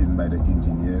ascertained by the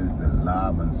engineers, the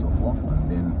lab and so forth, and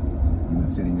then you will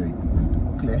send in your equipment to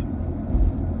clear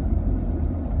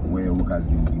where your work has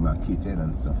been demarcated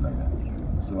and stuff like that.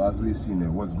 So as we've seen there,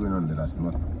 what's going on there, that's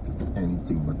not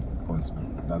anything but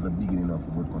that's the beginning of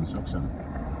road construction.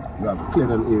 You have cleared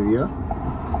an area,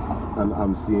 and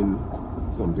I'm seeing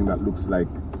something that looks like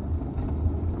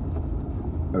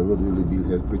a road will be built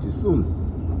here pretty soon.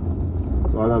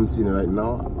 So all I'm seeing right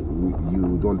now,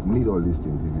 you don't need all these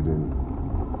things if you're doing.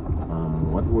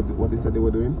 What they said they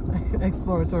were doing?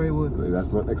 Exploratory works. So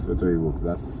that's not exploratory works.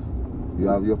 That's, you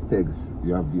have your pegs,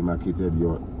 you have demarcated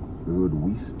your road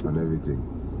width and everything.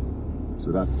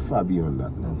 So that's far beyond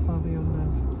that. That's far beyond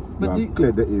that. But you have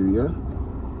cleared the area.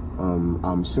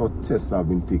 I'm sure tests have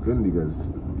been taken,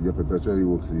 because your preparatory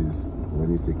works is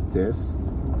when you take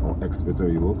tests or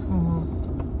exploratory works.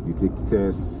 You take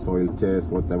tests, soil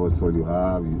tests, what type of soil you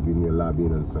have, you bring your lab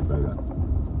in and stuff like that.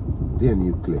 Then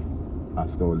you clear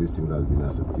after all these things has been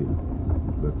ascertained.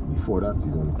 But before that,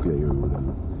 you don't clear your road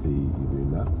and say you're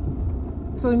doing that.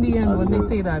 So in the end, when they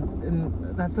say that,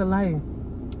 that's a lie.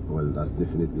 Well, that's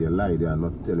definitely a lie. They are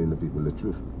not telling the people the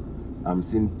truth. I'm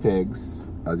seeing pegs.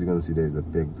 As you can see, there is a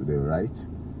peg to the right,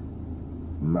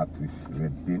 marked with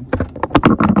red paint,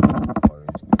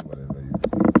 orange paint, whatever you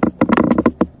see.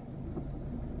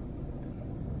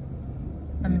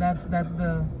 And that's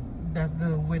the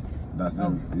width. That's the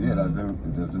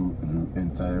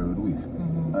entire road width.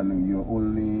 And you're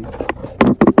only,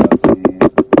 let's say,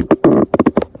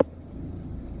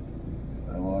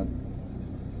 about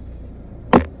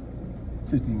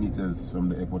 30 meters from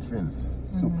the airport fence.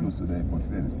 So close to the airport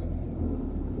fence.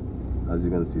 As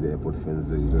you can see, the airport fence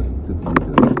there, you just 30 meters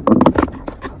away.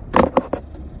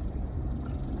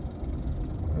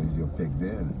 There is your peg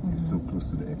there, and you're so close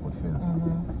to the airport fence.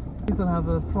 People have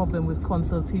a problem with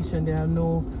consultation. There are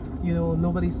no,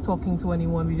 nobody's talking to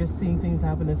anyone. We're just seeing things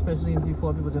happen, especially in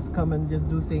before people just come and just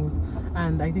do things.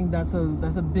 And I think that's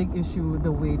a big issue with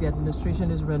the way the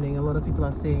administration is running. A lot of people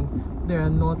are saying there are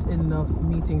not enough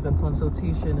meetings and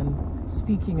consultation and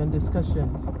speaking and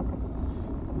discussions.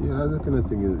 Yeah, that's the kind of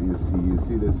thing you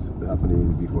see this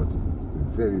happening before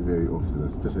very, very often,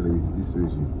 especially with this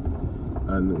regime.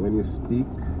 And when you speak,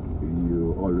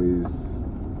 you always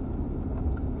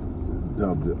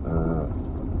dubbed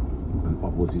an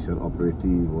opposition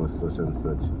operative or such and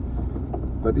such.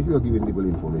 But if you are giving people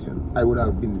information, I would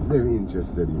have been very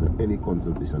interested in any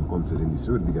consultation concerning this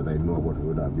road because I know what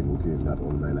road I've been working in that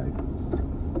all my life.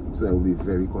 So I would be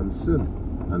very concerned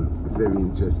and very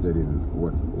interested in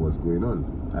what was going on.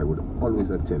 I would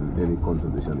always attend any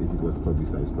consultation if it was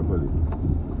publicized properly.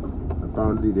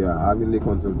 Apparently they are having the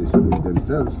consultation with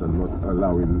themselves and not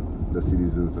allowing the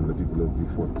citizens and the people of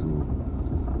Beaufort to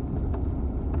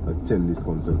attend this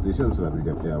consultation so that we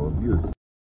can hear our views.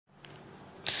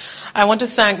 I want to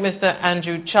thank Mr.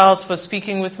 Andrew Charles for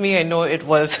speaking with me. I know it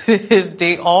was his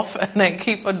day off, and I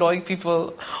keep annoying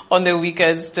people on their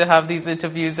weekends to have these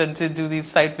interviews and to do these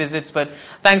site visits. But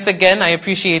thanks again. I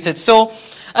appreciate it. So,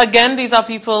 again, these are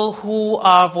people who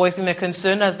are voicing their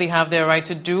concern as they have their right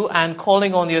to do and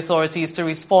calling on the authorities to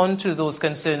respond to those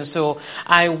concerns. So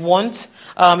I want,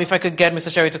 if I could get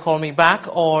Mr. Sherry to call me back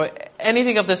or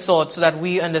anything of the sort so that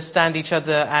we understand each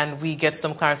other and we get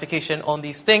some clarification on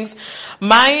these things.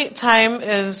 My time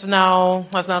has now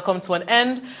come to an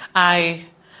end. I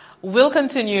will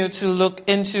continue to look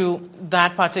into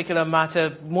that particular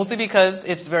matter, mostly because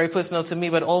it's very personal to me,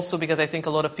 but also because I think a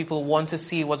lot of people want to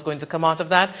see what's going to come out of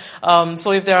that.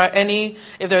 So if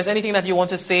there's anything that you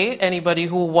want to say, anybody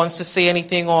who wants to say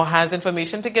anything or has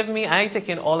information to give me, I take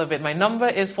in all of it. My number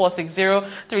is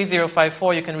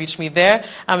 460-3054. You can reach me there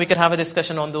and we can have a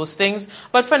discussion on those things.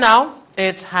 But for now,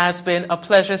 it has been a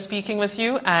pleasure speaking with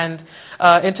you and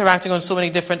interacting on so many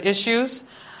different issues.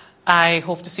 I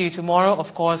hope to see you tomorrow,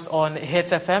 of course, on Hits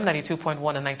FM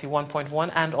 92.1 and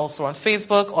 91.1, and also on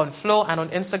Facebook, on Flow, and on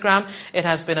Instagram. It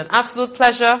has been an absolute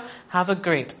pleasure. Have a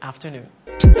great afternoon.